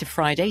Monday to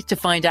Friday to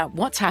find out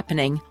what's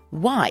happening,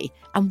 why,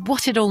 and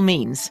what it all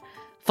means.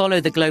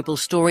 Follow The Global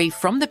Story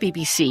from the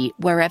BBC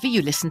wherever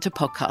you listen to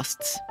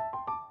podcasts.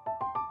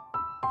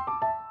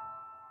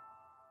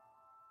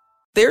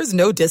 There's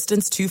no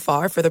distance too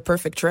far for the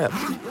perfect trip.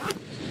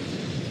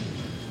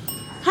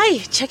 Hi,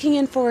 checking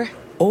in for...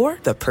 Or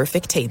the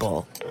perfect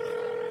table.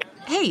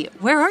 Hey,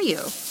 where are you?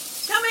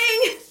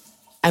 Coming!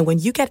 And when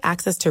you get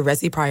access to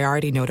Resi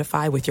Priority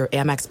Notify with your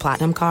Amex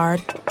Platinum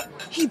card...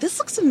 Hey, this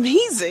looks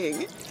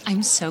amazing.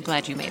 I'm so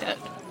glad you made it.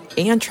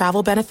 And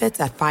travel benefits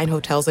at fine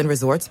hotels and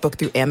resorts booked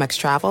through Amex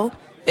Travel,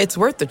 it's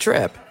worth the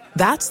trip.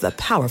 That's the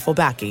powerful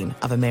backing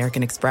of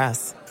American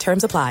Express.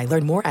 Terms apply.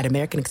 Learn more at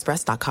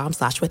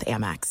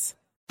americanexpress.com/withAmex.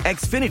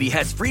 Xfinity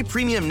has free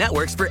premium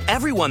networks for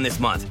everyone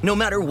this month, no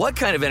matter what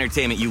kind of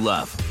entertainment you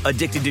love.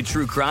 Addicted to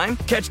true crime?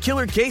 Catch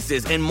killer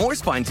cases and more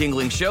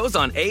spine-tingling shows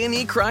on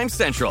A&E Crime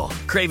Central.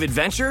 Crave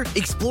adventure?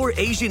 Explore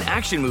Asian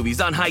action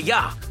movies on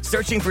Hi-Ya.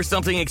 Searching for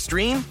something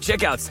extreme?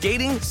 Check out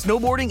skating,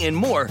 snowboarding, and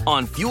more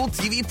on Fuel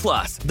TV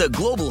Plus, the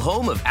global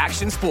home of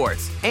action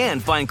sports.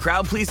 And find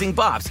crowd-pleasing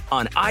bops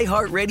on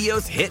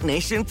iHeartRadio's Hit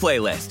Nation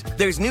playlist.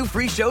 There's new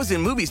free shows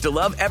and movies to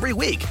love every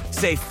week.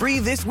 Say free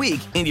this week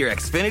in your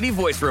Xfinity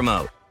voice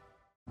remote.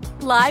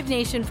 Live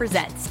Nation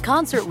presents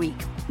Concert Week.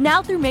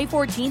 Now through May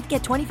 14th,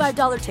 get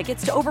 $25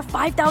 tickets to over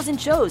 5,000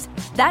 shows.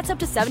 That's up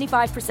to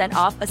 75%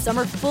 off a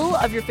summer full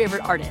of your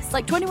favorite artists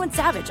like 21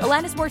 Savage,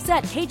 Alanis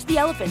Morissette, Cage the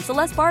Elephant,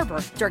 Celeste Barber,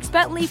 Dierks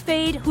Bentley,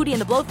 Fade, Hootie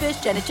and the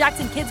Blowfish, Janet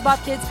Jackson, Kids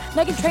Bop Kids,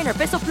 Meghan Trainor,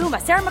 Peso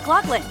Pluma, Sarah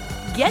McLachlan.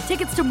 Get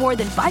tickets to more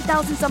than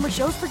 5,000 summer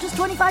shows for just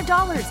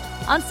 $25.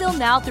 Until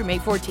now through May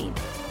 14th.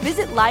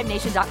 Visit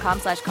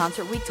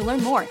LiveNation.com/Concert Week to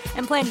learn more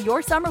and plan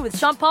your summer with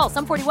Sean Paul,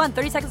 Sum 41,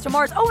 30 Seconds to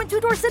Mars, and Two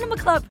Door Cinema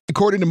Club.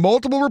 According to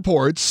multiple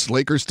reports,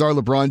 Lakers star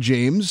LeBron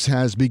James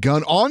has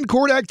begun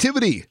on-court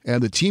activity,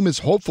 and the team is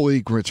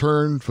hopefully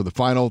return for the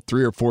final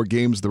 3 or 4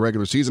 games of the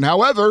regular season.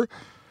 However,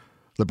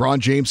 LeBron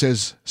James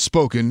has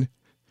spoken.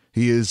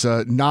 He is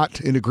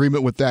not in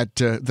agreement with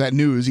that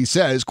news. He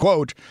says,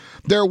 quote,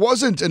 "There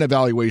wasn't an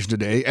evaluation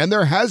today, and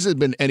there hasn't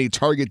been any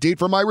target date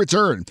for my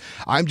return.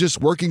 I'm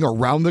just working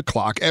around the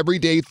clock every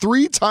day,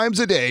 3 times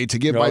a day to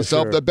give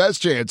myself the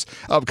best chance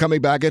of coming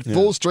back at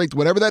full strength,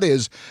 whenever that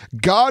is.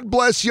 God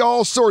bless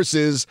y'all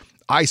sources.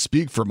 I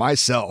speak for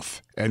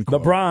myself." End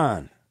quote.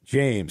 LeBron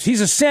James.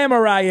 He's a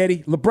samurai,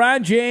 Eddie.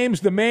 LeBron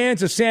James, the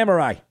man's a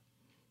samurai.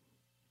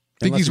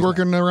 Think he's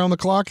working around the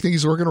clock? Think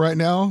he's working right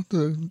now?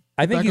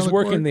 I think he's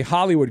working the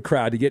Hollywood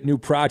crowd to get new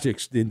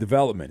projects in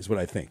development, is what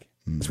I think.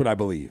 That's what I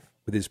believe,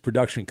 with his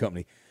production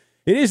company.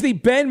 It is the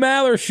Ben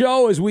Maller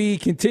Show as we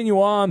continue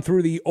on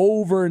through the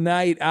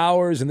overnight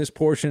hours, and this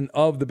portion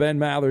of the Ben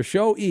Maller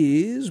Show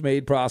is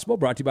made possible,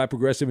 brought to you by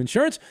Progressive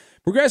Insurance.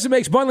 Progressive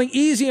makes bundling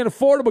easy and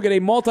affordable. Get a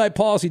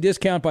multi-policy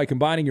discount by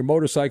combining your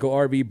motorcycle,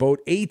 RV, boat,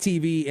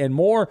 ATV, and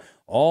more.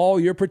 All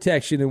your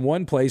protection in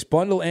one place.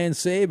 Bundle and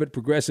save at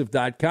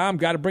Progressive.com.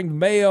 Got to bring the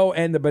mayo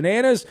and the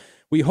bananas.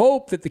 We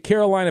hope that the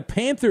Carolina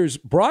Panthers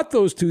brought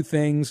those two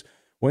things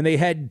when they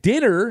had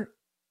dinner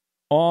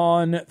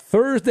on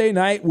Thursday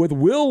night with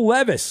Will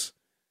Levis.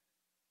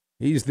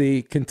 He's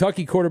the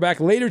Kentucky quarterback.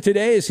 Later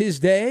today is his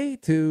day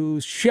to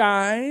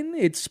shine.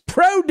 It's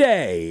pro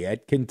day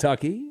at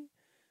Kentucky.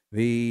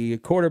 The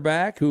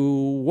quarterback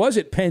who was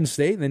at Penn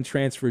State and then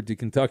transferred to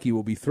Kentucky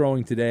will be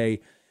throwing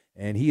today,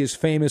 and he is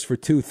famous for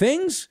 2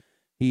 things.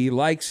 He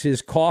likes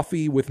his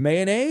coffee with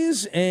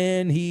mayonnaise,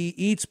 and he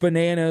eats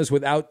bananas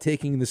without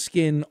taking the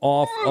skin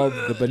off of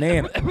the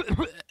banana.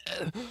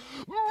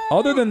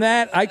 Other than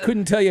that, I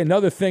couldn't tell you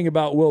another thing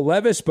about Will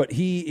Levis, but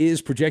he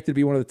is projected to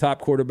be one of the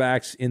top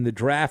quarterbacks in the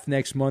draft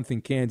next month in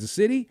Kansas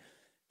City.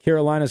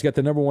 Carolina's got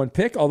the number 1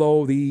 pick,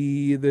 although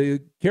the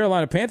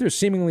Carolina Panthers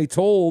seemingly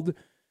told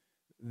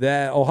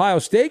that Ohio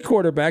State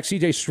quarterback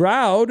C.J.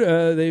 Stroud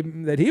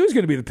that he was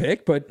going to be the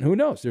pick, but who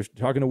knows? They're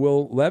talking to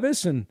Will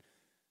Levis, and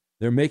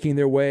they're making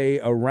their way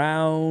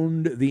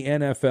around the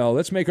NFL.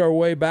 Let's make our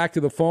way back to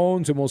the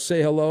phones, and we'll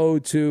say hello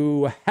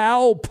to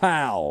Hal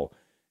Powell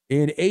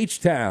in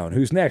H-Town,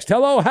 who's next.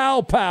 Hello,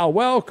 Hal Powell.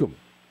 Welcome.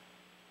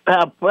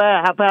 Hal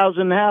Powell's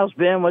in the house,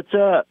 Ben. What's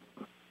up?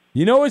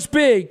 You know it's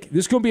big.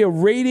 This is going to be a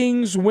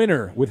ratings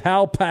winner with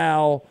Hal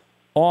Powell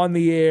on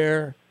the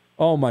air.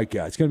 Oh, my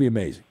God. It's going to be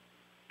amazing.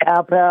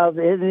 Hal Powell's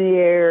in the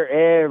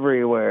air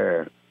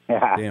everywhere.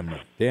 Damn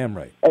right. Damn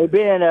right. Hey,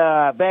 Ben,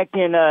 back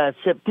in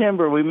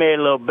September, we made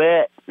a little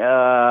bet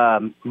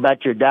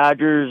about your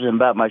Dodgers and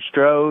about my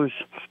Stros.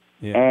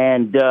 Yeah.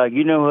 And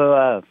you know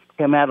who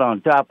came out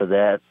on top of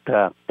that?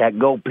 That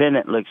gold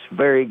pennant looks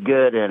very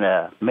good in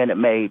Minute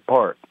Maid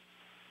Park.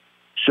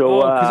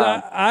 So,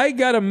 because I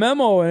got a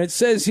memo, and it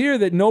says here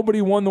that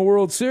nobody won the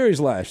World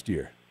Series last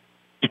year.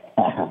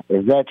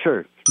 Is that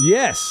true?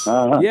 Yes.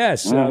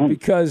 Yes,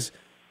 because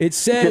it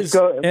says,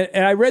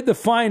 and I read the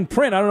fine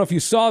print. I don't know if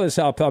you saw this,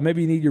 Hal Powell.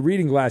 Maybe you need your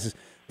reading glasses.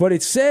 But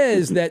it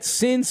says that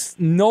since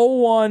no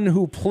one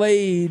who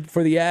played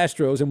for the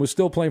Astros and was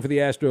still playing for the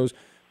Astros,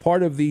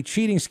 part of the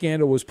cheating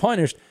scandal was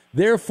punished,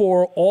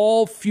 therefore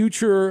all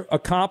future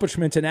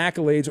accomplishments and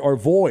accolades are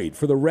void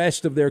for the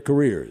rest of their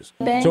careers.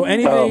 So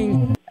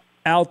anything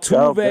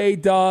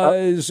Altuve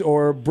does,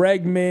 or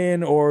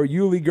Bregman, or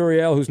Yuli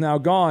Gurriel, who's now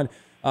gone,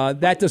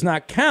 that does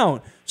not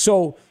count.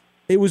 So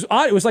it was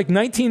odd. It was like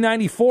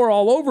 1994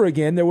 all over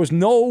again. There was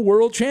no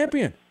world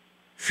champion.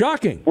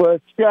 Shocking. Well,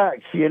 it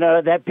sucks. You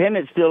know, that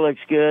pennant still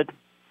looks good.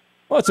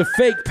 Well, it's a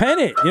fake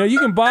pennant. You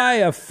can buy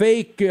a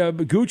fake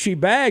Gucci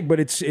bag, but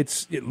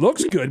it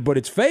looks good, but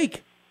it's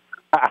fake.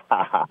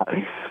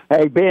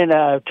 Hey, Ben,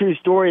 true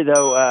story,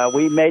 though.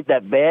 We made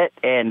that bet,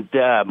 and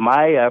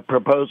my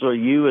proposal to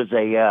you is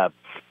a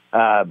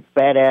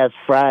badass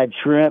fried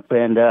shrimp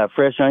and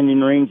fresh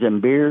onion rings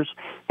and beers,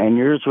 and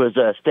yours was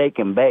steak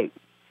and bake.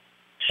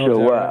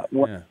 So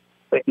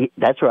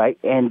that's right.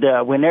 And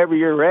whenever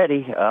you're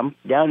ready, I'm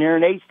down here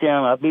in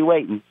H-Town. I'll be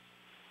waiting.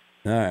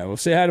 All right. Well,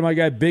 say hi to my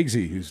guy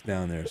Bigsy, who's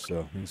down there. So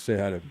you can say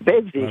hi to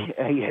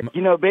Bigsy.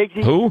 You know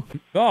Bigsy? Who?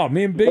 Oh,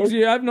 me and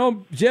Bigsy. I've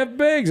known Jeff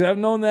Biggs. I've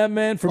known that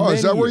man for many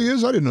is that years. where he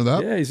is? I didn't know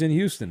that. Yeah, he's in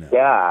Houston now.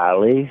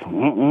 Golly.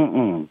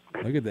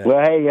 Look at that.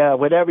 Well, hey,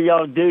 whatever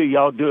y'all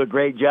do a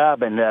great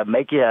job, and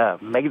make it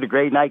a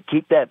great night.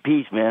 Keep that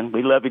peace, man.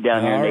 We love you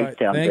down here in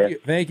H-Town.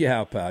 Thank you,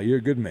 Hal, pal. You're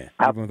a good man,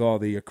 even with all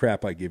the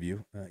crap I give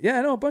you.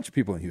 I know a bunch of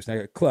people in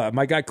Houston.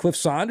 My guy Cliff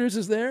Saunders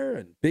is there,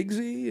 and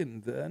Bigsy,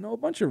 and I know a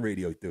bunch of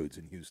radio dudes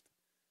in Houston.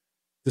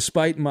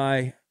 Despite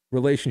my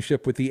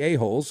relationship with the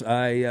a-holes,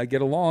 I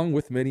get along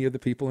with many of the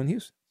people in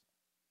Houston.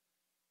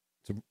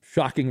 It's a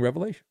shocking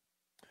revelation.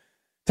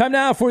 Time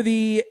now for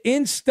the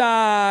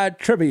Insta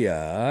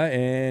Trivia,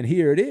 and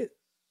here it is.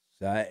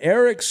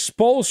 Eric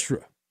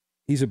Spoelstra,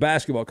 he's a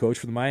basketball coach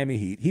for the Miami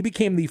Heat. He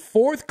became the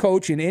fourth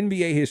coach in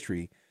NBA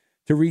history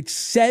to reach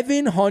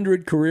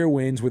 700 career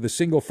wins with a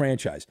single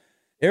franchise.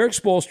 Eric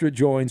Spoelstra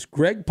joins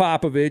Greg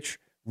Popovich,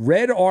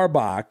 Red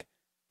Auerbach,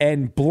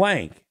 and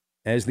blank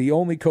as the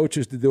only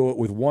coaches to do it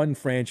with one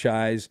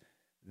franchise.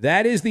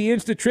 That is the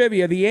Insta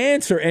Trivia, the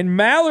answer, and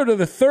Mallard of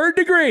the third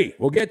degree.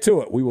 We'll get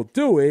to it. We will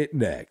do it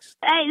next.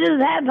 Hey, this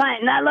is Hat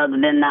Pint, and I love the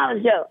Ben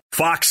Knowledge Show.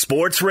 Fox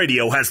Sports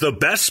Radio has the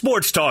best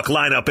sports talk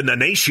lineup in the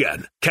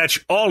nation.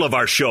 Catch all of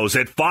our shows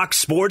at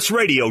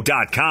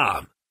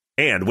foxsportsradio.com.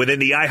 And within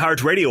the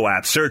iHeartRadio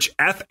app, search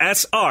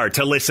FSR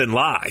to listen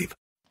live.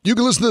 You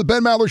can listen to the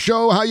Ben Maller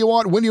Show how you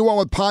want, when you want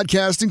with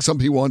podcasting. Some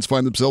people once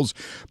find themselves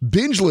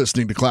binge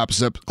listening to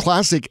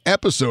classic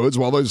episodes,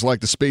 while others like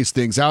to space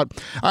things out.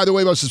 Either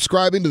way, by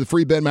subscribing to the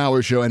free Ben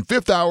Maller Show and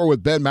Fifth Hour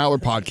with Ben Maller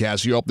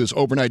podcast, you help this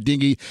overnight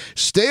dinghy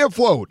stay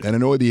afloat and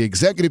annoy the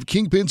executive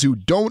kingpins who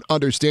don't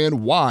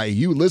understand why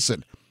you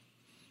listen.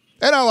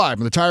 And now live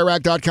from the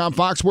TireRack.com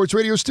Fox Sports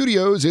Radio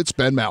studios, it's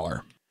Ben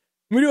Maller.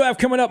 We do have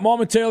coming up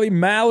momentarily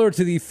Mallard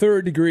to the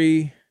third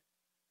degree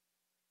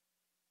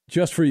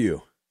just for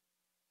you.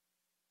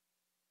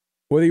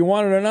 Whether you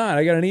want it or not,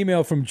 I got an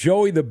email from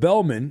Joey the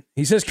Bellman.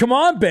 He says, come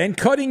on, Ben,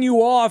 cutting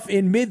you off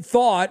in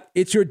mid-thought.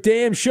 It's your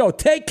damn show.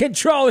 Take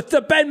control. It's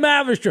the Ben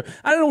Maller Show.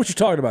 I don't know what you're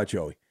talking about,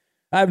 Joey.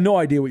 I have no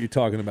idea what you're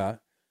talking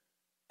about.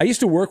 I used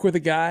to work with a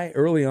guy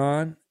early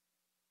on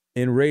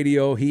in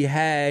radio. He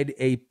had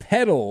a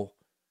pedal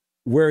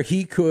where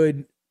he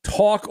could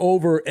talk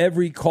over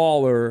every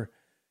caller.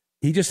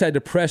 He just had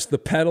to press the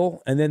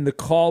pedal, and then the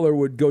caller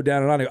would go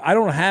down and on. I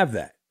don't have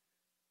that.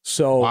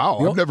 So wow,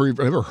 I've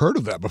never heard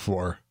of that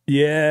before.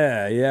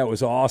 Yeah, it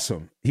was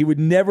awesome. He would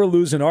never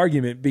lose an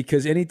argument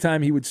because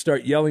anytime he would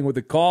start yelling with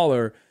the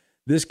caller,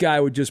 this guy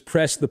would just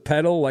press the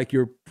pedal like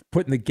you're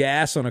putting the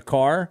gas on a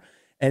car,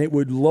 and it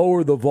would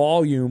lower the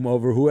volume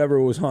over whoever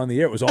was on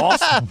the air. It was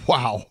awesome.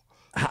 Wow.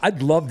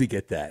 I'd love to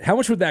get that. How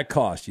much would that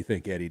cost, you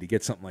think, Eddie, to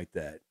get something like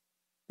that?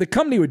 The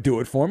company would do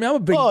it for me. I'm a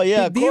big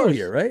deal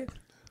here, right?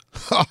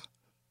 I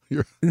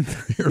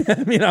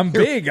mean, I'm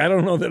big. I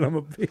don't know that I'm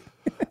a big.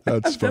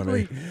 That's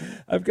funny.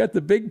 I've got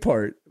the big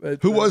part.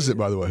 But, who was it,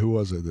 by the way? Who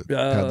was it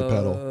that had the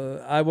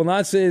pedal? I will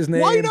not say his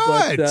name. Why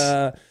not?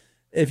 But,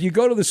 if you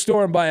go to the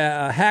store and buy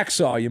a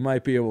hacksaw, you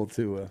might be able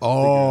to.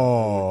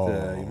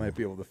 You might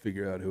be able to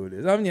figure out who it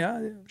is.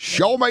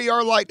 Show me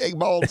your lightning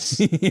bolts.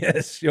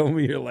 Yes, show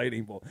me your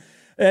lightning bolt.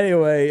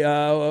 Anyway,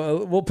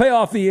 we'll pay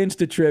off the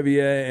Insta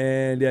Trivia,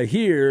 and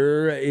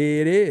here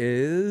it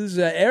is.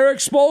 Eric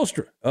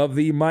Spoelstra of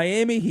the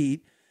Miami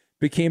Heat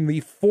became the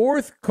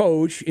fourth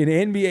coach in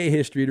NBA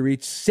history to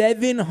reach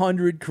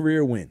 700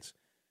 career wins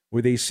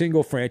with a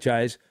single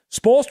franchise.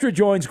 Spoelstra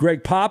joins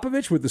Greg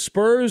Popovich with the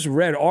Spurs,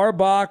 Red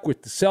Auerbach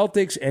with the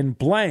Celtics, and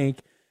blank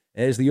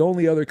as the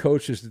only other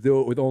coaches to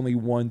do it with only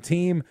one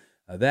team.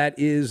 That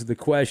is the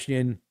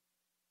question.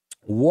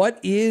 What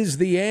is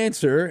the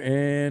answer?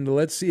 And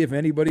let's see if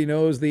anybody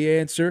knows the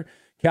answer.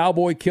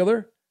 Cowboy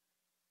Killer,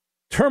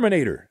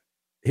 Terminator,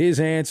 his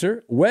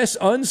answer. Wes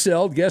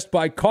Unseld, guessed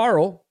by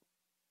Carl.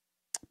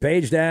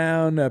 Page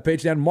down.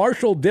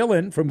 Marshall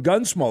Dillon from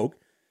Gunsmoke,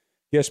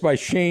 guessed by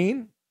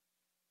Shane.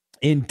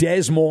 In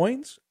Des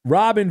Moines,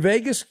 Rob in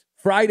Vegas,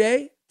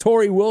 Friday.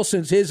 Torrey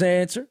Wilson's his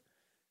answer.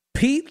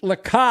 Pete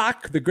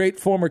Lecoq, the great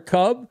former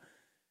Cub.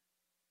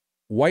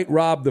 White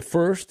Rob the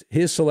first,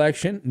 his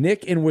selection.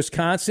 Nick in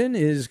Wisconsin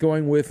is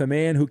going with a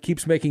man who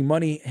keeps making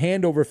money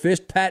hand over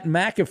fist, Pat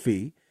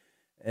McAfee,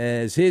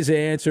 as his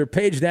answer.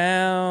 Page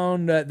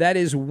down, that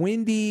is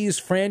Wendy's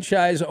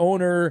franchise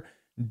owner,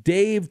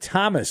 Dave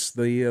Thomas,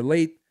 the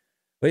late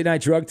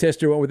night drug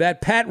tester, went with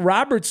that. Pat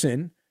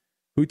Robertson,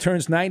 who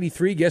turns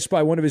 93, guessed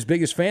by one of his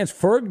biggest fans.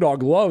 Ferg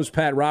Dog loves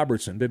Pat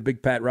Robertson. Been a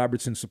big Pat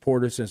Robertson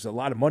supporter, sends a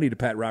lot of money to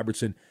Pat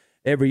Robertson.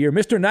 every year.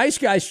 Mr. Nice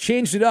Guy's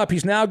changed it up.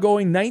 He's now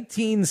going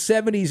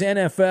 1970s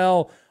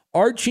NFL.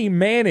 Archie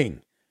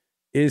Manning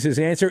is his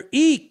answer.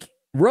 Eek,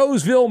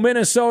 Roseville,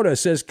 Minnesota,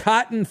 says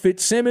Cotton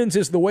Fitzsimmons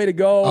is the way to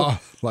go.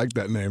 Oh, like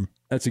that name.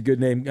 That's a good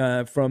name.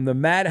 From the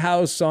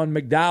Madhouse on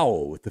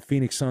McDowell with the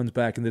Phoenix Suns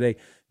back in the day.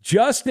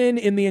 Justin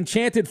in the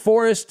Enchanted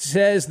Forest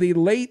says the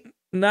late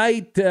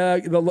night,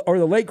 or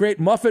the late great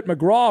Muffet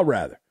McGraw,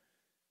 rather,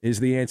 is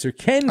the answer.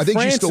 Ken I think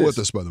Francis. she's still with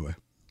us, by the way.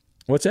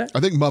 What's that? I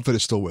think Muffet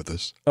is still with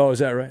us. Oh, is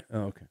that right?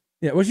 Oh, okay.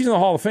 Yeah, well, she's in the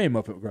Hall of Fame,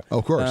 Muffet McGraw. Oh,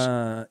 of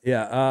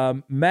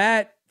course.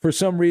 Matt, for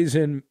some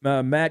reason,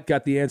 Matt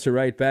got the answer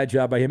right. Bad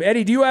job by him.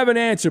 Eddie, do you have an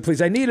answer,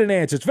 please? I need an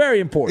answer. It's very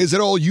important. Is it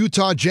all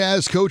Utah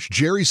Jazz coach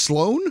Jerry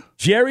Sloan?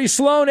 Jerry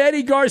Sloan,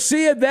 Eddie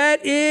Garcia.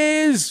 That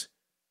is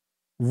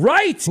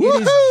right. Woo-hoo!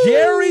 It is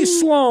Jerry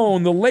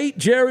Sloan, the late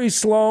Jerry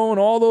Sloan,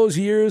 all those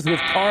years with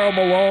Karl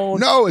Malone.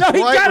 No, it's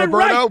right,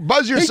 Roberto. Right.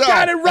 Buzz yourself. He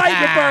got it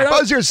right, Roberto.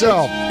 Buzz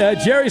yourself.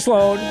 Jerry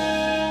Sloan,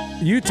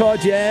 Utah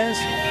Jazz.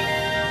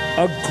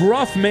 A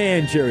gruff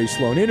man, Jerry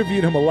Sloan.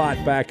 Interviewed him a lot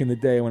back in the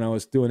day when I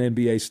was doing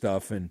NBA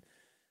stuff, and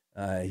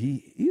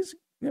he's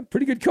a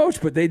pretty good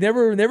coach, but they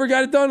never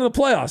got it done in the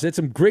playoffs. They had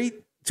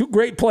two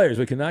great players,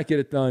 but cannot get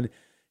it done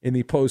in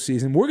the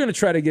postseason. We're going to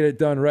try to get it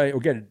done right.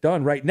 We'll get it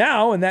done right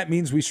now, and that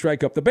means we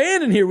strike up the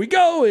band, and here we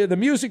go. The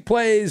music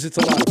plays. It's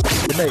a lot of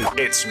fun.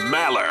 It's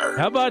Maller.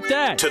 How about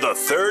that? To the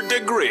third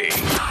degree.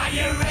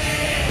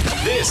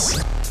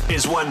 This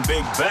is when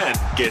Big Ben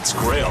gets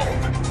grilled.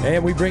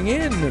 And we bring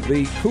in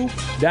the Coop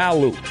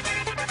Dalu.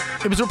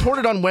 It was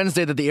reported on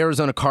Wednesday that the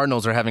Arizona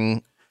Cardinals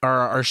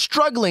are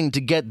struggling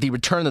to get the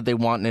return that they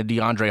want in a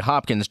DeAndre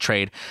Hopkins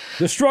trade.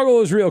 The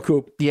struggle is real,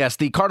 Coop. Yes,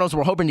 the Cardinals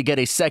were hoping to get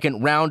a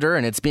second rounder,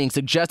 and it's being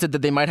suggested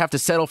that they might have to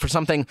settle for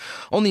something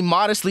only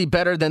modestly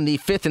better than the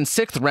 5th and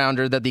 6th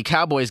rounder that the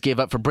Cowboys gave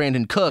up for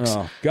Brandon Cooks.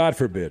 Oh, God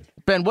forbid.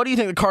 Ben, what do you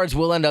think the Cards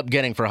will end up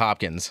getting for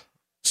Hopkins?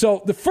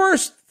 So the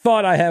first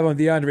thought I have on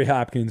DeAndre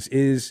Hopkins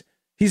is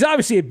he's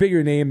obviously a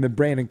bigger name than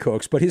Brandon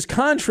Cooks, but his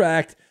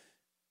contract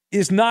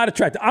is not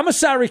attractive. I'm a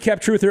salary cap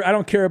truther. I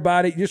don't care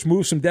about it. You just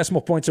move some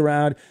decimal points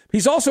around.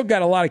 He's also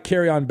got a lot of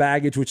carry-on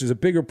baggage, which is a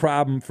bigger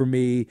problem for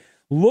me.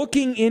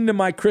 Looking into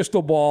my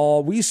crystal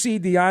ball, we see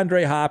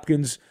DeAndre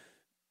Hopkins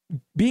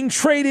being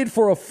traded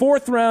for a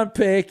 4th-round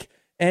pick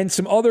and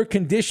some other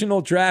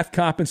conditional draft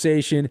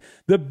compensation.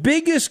 The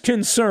biggest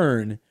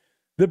concern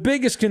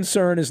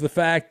is the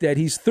fact that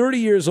he's 30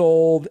 years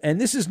old,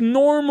 and this is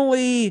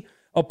normally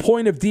a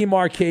point of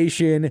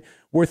demarcation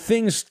where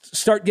things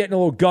start getting a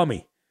little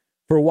gummy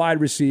for wide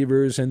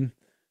receivers. And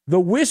the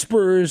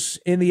whispers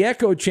in the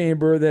echo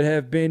chamber that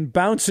have been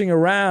bouncing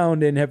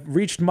around and have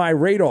reached my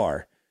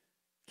radar,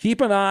 keep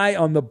an eye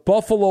on the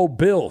Buffalo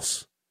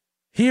Bills.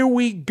 Here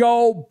we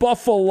go,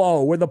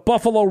 Buffalo, where the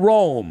Buffalo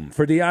roam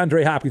for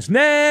DeAndre Hopkins.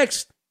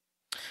 Next!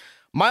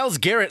 Myles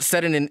Garrett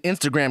said in an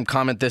Instagram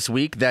comment this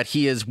week that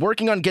he is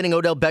working on getting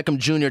Odell Beckham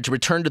Jr. to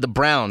return to the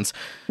Browns.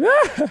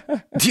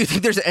 Do you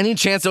think there's any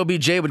chance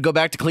OBJ would go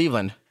back to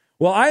Cleveland?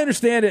 Well, I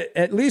understand it.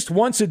 At least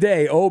once a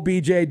day,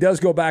 OBJ does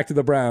go back to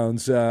the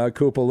Browns,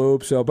 Koopa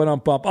Loop. So,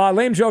 but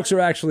lame jokes are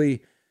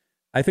actually,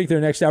 I think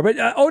they're next hour. But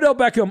Odell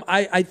Beckham,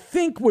 I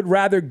think would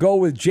rather go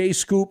with Jay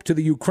Scoop to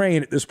the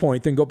Ukraine at this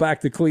point than go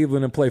back to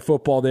Cleveland and play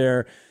football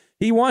there.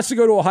 He wants to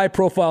go to a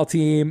high-profile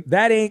team.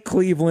 That ain't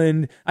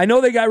Cleveland. I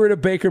know they got rid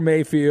of Baker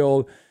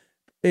Mayfield.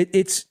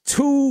 It's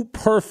too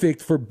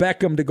perfect for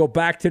Beckham to go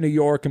back to New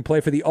York and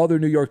play for the other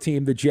New York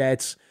team, the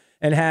Jets,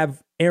 and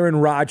have Aaron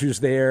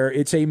Rodgers there.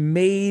 It's a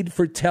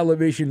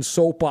made-for-television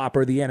soap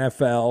opera, the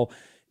NFL.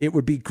 It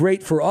would be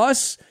great for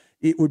us.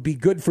 It would be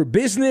good for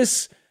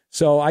business.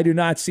 So I do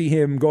not see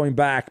him going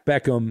back,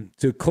 Beckham,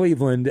 to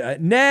Cleveland.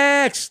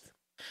 Next!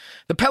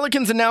 The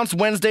Pelicans announced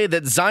Wednesday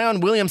that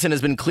Zion Williamson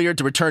has been cleared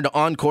to return to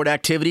on-court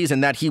activities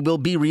and that he will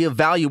be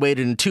reevaluated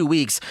in 2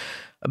 weeks.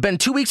 Ben,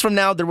 2 weeks from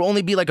now, there will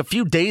only be like a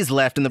few days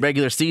left in the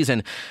regular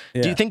season.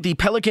 Yeah. Do you think the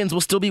Pelicans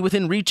will still be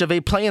within reach of a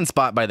play-in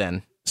spot by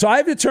then? So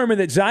I've determined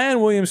that Zion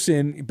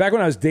Williamson, back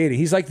when I was dating,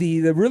 he's like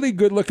the really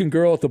good-looking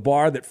girl at the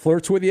bar that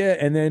flirts with you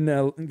and then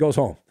goes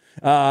home.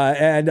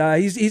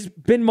 He's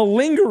been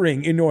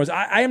malingering in New Orleans.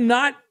 I am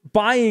not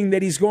buying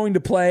that he's going to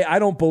play. I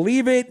don't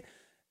believe it.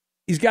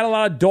 He's got a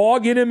lot of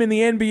dog in him in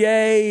the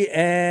NBA,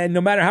 and no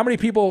matter how many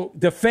people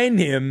defend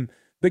him,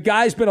 the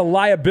guy's been a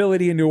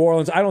liability in New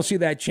Orleans. I don't see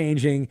that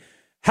changing.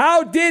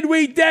 How did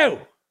we do?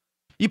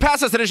 You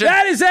passed us, edition.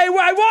 That is I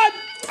won.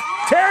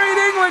 Terry in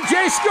England,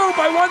 Jay Scoop,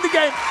 I won the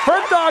game.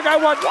 Ferg Dog, I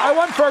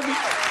won Fergie.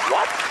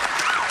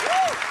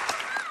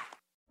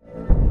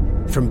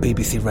 What? From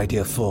BBC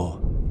Radio 4,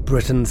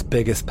 Britain's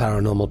biggest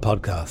paranormal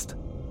podcast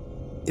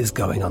is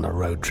going on a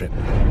road trip.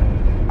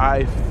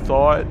 I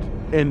thought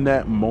in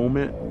that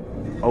moment,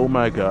 oh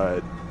my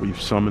God,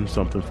 we've summoned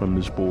something from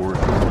this board.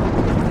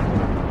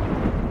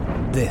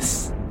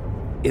 This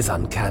is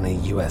Uncanny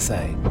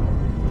USA.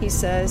 He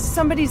says,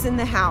 somebody's in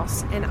the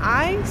house, and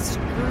I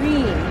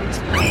screamed.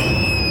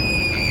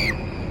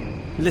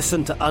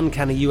 Listen to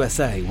Uncanny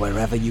USA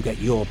wherever you get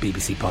your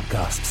BBC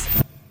podcasts,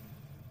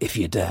 if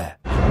you dare.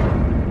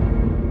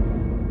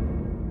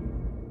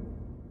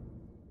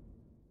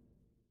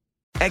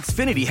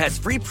 Xfinity has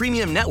free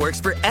premium networks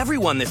for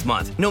everyone this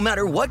month, no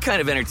matter what kind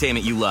of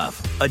entertainment you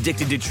love.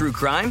 Addicted to true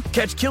crime?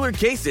 Catch killer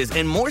cases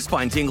and more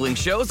spine-tingling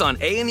shows on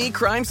A&E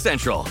Crime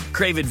Central.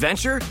 Crave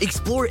adventure?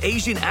 Explore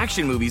Asian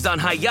action movies on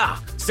Hi-Ya.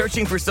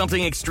 Searching for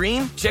something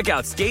extreme? Check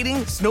out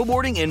skating,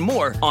 snowboarding, and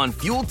more on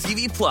Fuel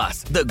TV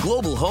Plus, the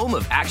global home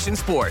of action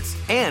sports.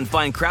 And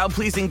find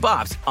crowd-pleasing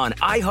bops on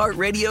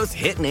iHeartRadio's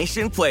Hit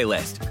Nation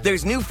playlist.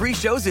 There's new free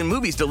shows and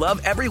movies to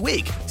love every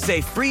week. Say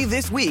free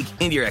this week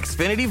in your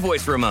Xfinity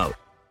voice remote.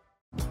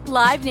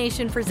 Live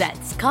Nation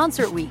presents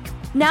Concert Week.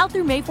 Now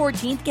through May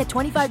 14th, get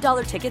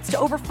 $25 tickets to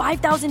over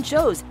 5,000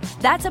 shows.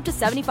 That's up to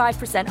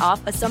 75%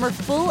 off a summer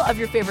full of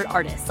your favorite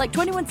artists like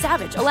 21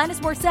 Savage, Alanis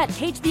Morissette,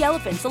 Cage the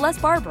Elephant,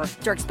 Celeste Barber,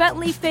 Dierks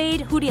Bentley,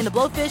 Fade, Hootie and the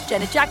Blowfish,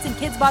 Janet Jackson,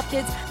 Kids Bop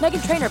Kids,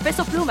 Meghan Trainor,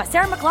 Peso Pluma,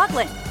 Sarah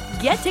McLachlan.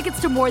 Get tickets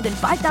to more than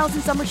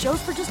 5,000 summer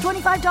shows for just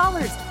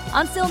 $25.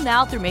 Until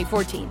now through May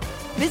 14th.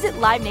 Visit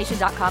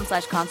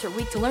LiveNation.com/Concert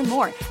Week to learn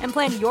more and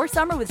plan your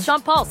summer with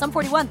Sean Paul, Sum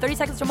 41, 30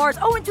 Seconds to Mars,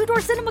 and Two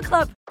Door Cinema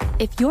Club.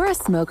 If you're a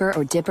smoker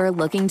or dipper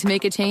looking to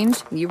make a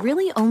change, you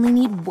really only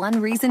need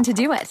one reason to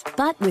do it.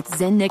 But with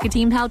Zyn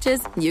nicotine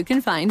pouches, you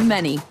can find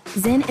many.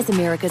 Zyn is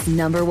America's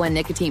 #1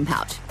 nicotine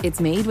pouch. It's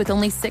made with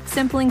only 6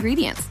 simple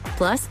ingredients.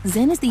 Plus,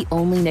 Zyn is the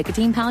only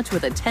nicotine pouch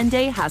with a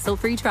 10-day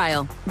hassle-free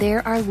trial.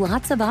 There are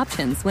lots of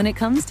options when it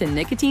comes to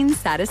nicotine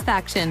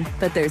satisfaction,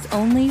 but there's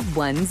only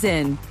one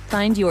Zyn.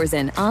 Find your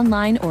Zyn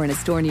online or in a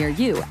store near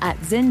you at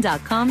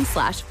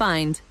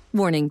zyn.com/find.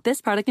 Warning,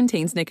 this product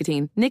contains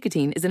nicotine.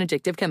 Nicotine is an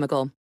addictive chemical.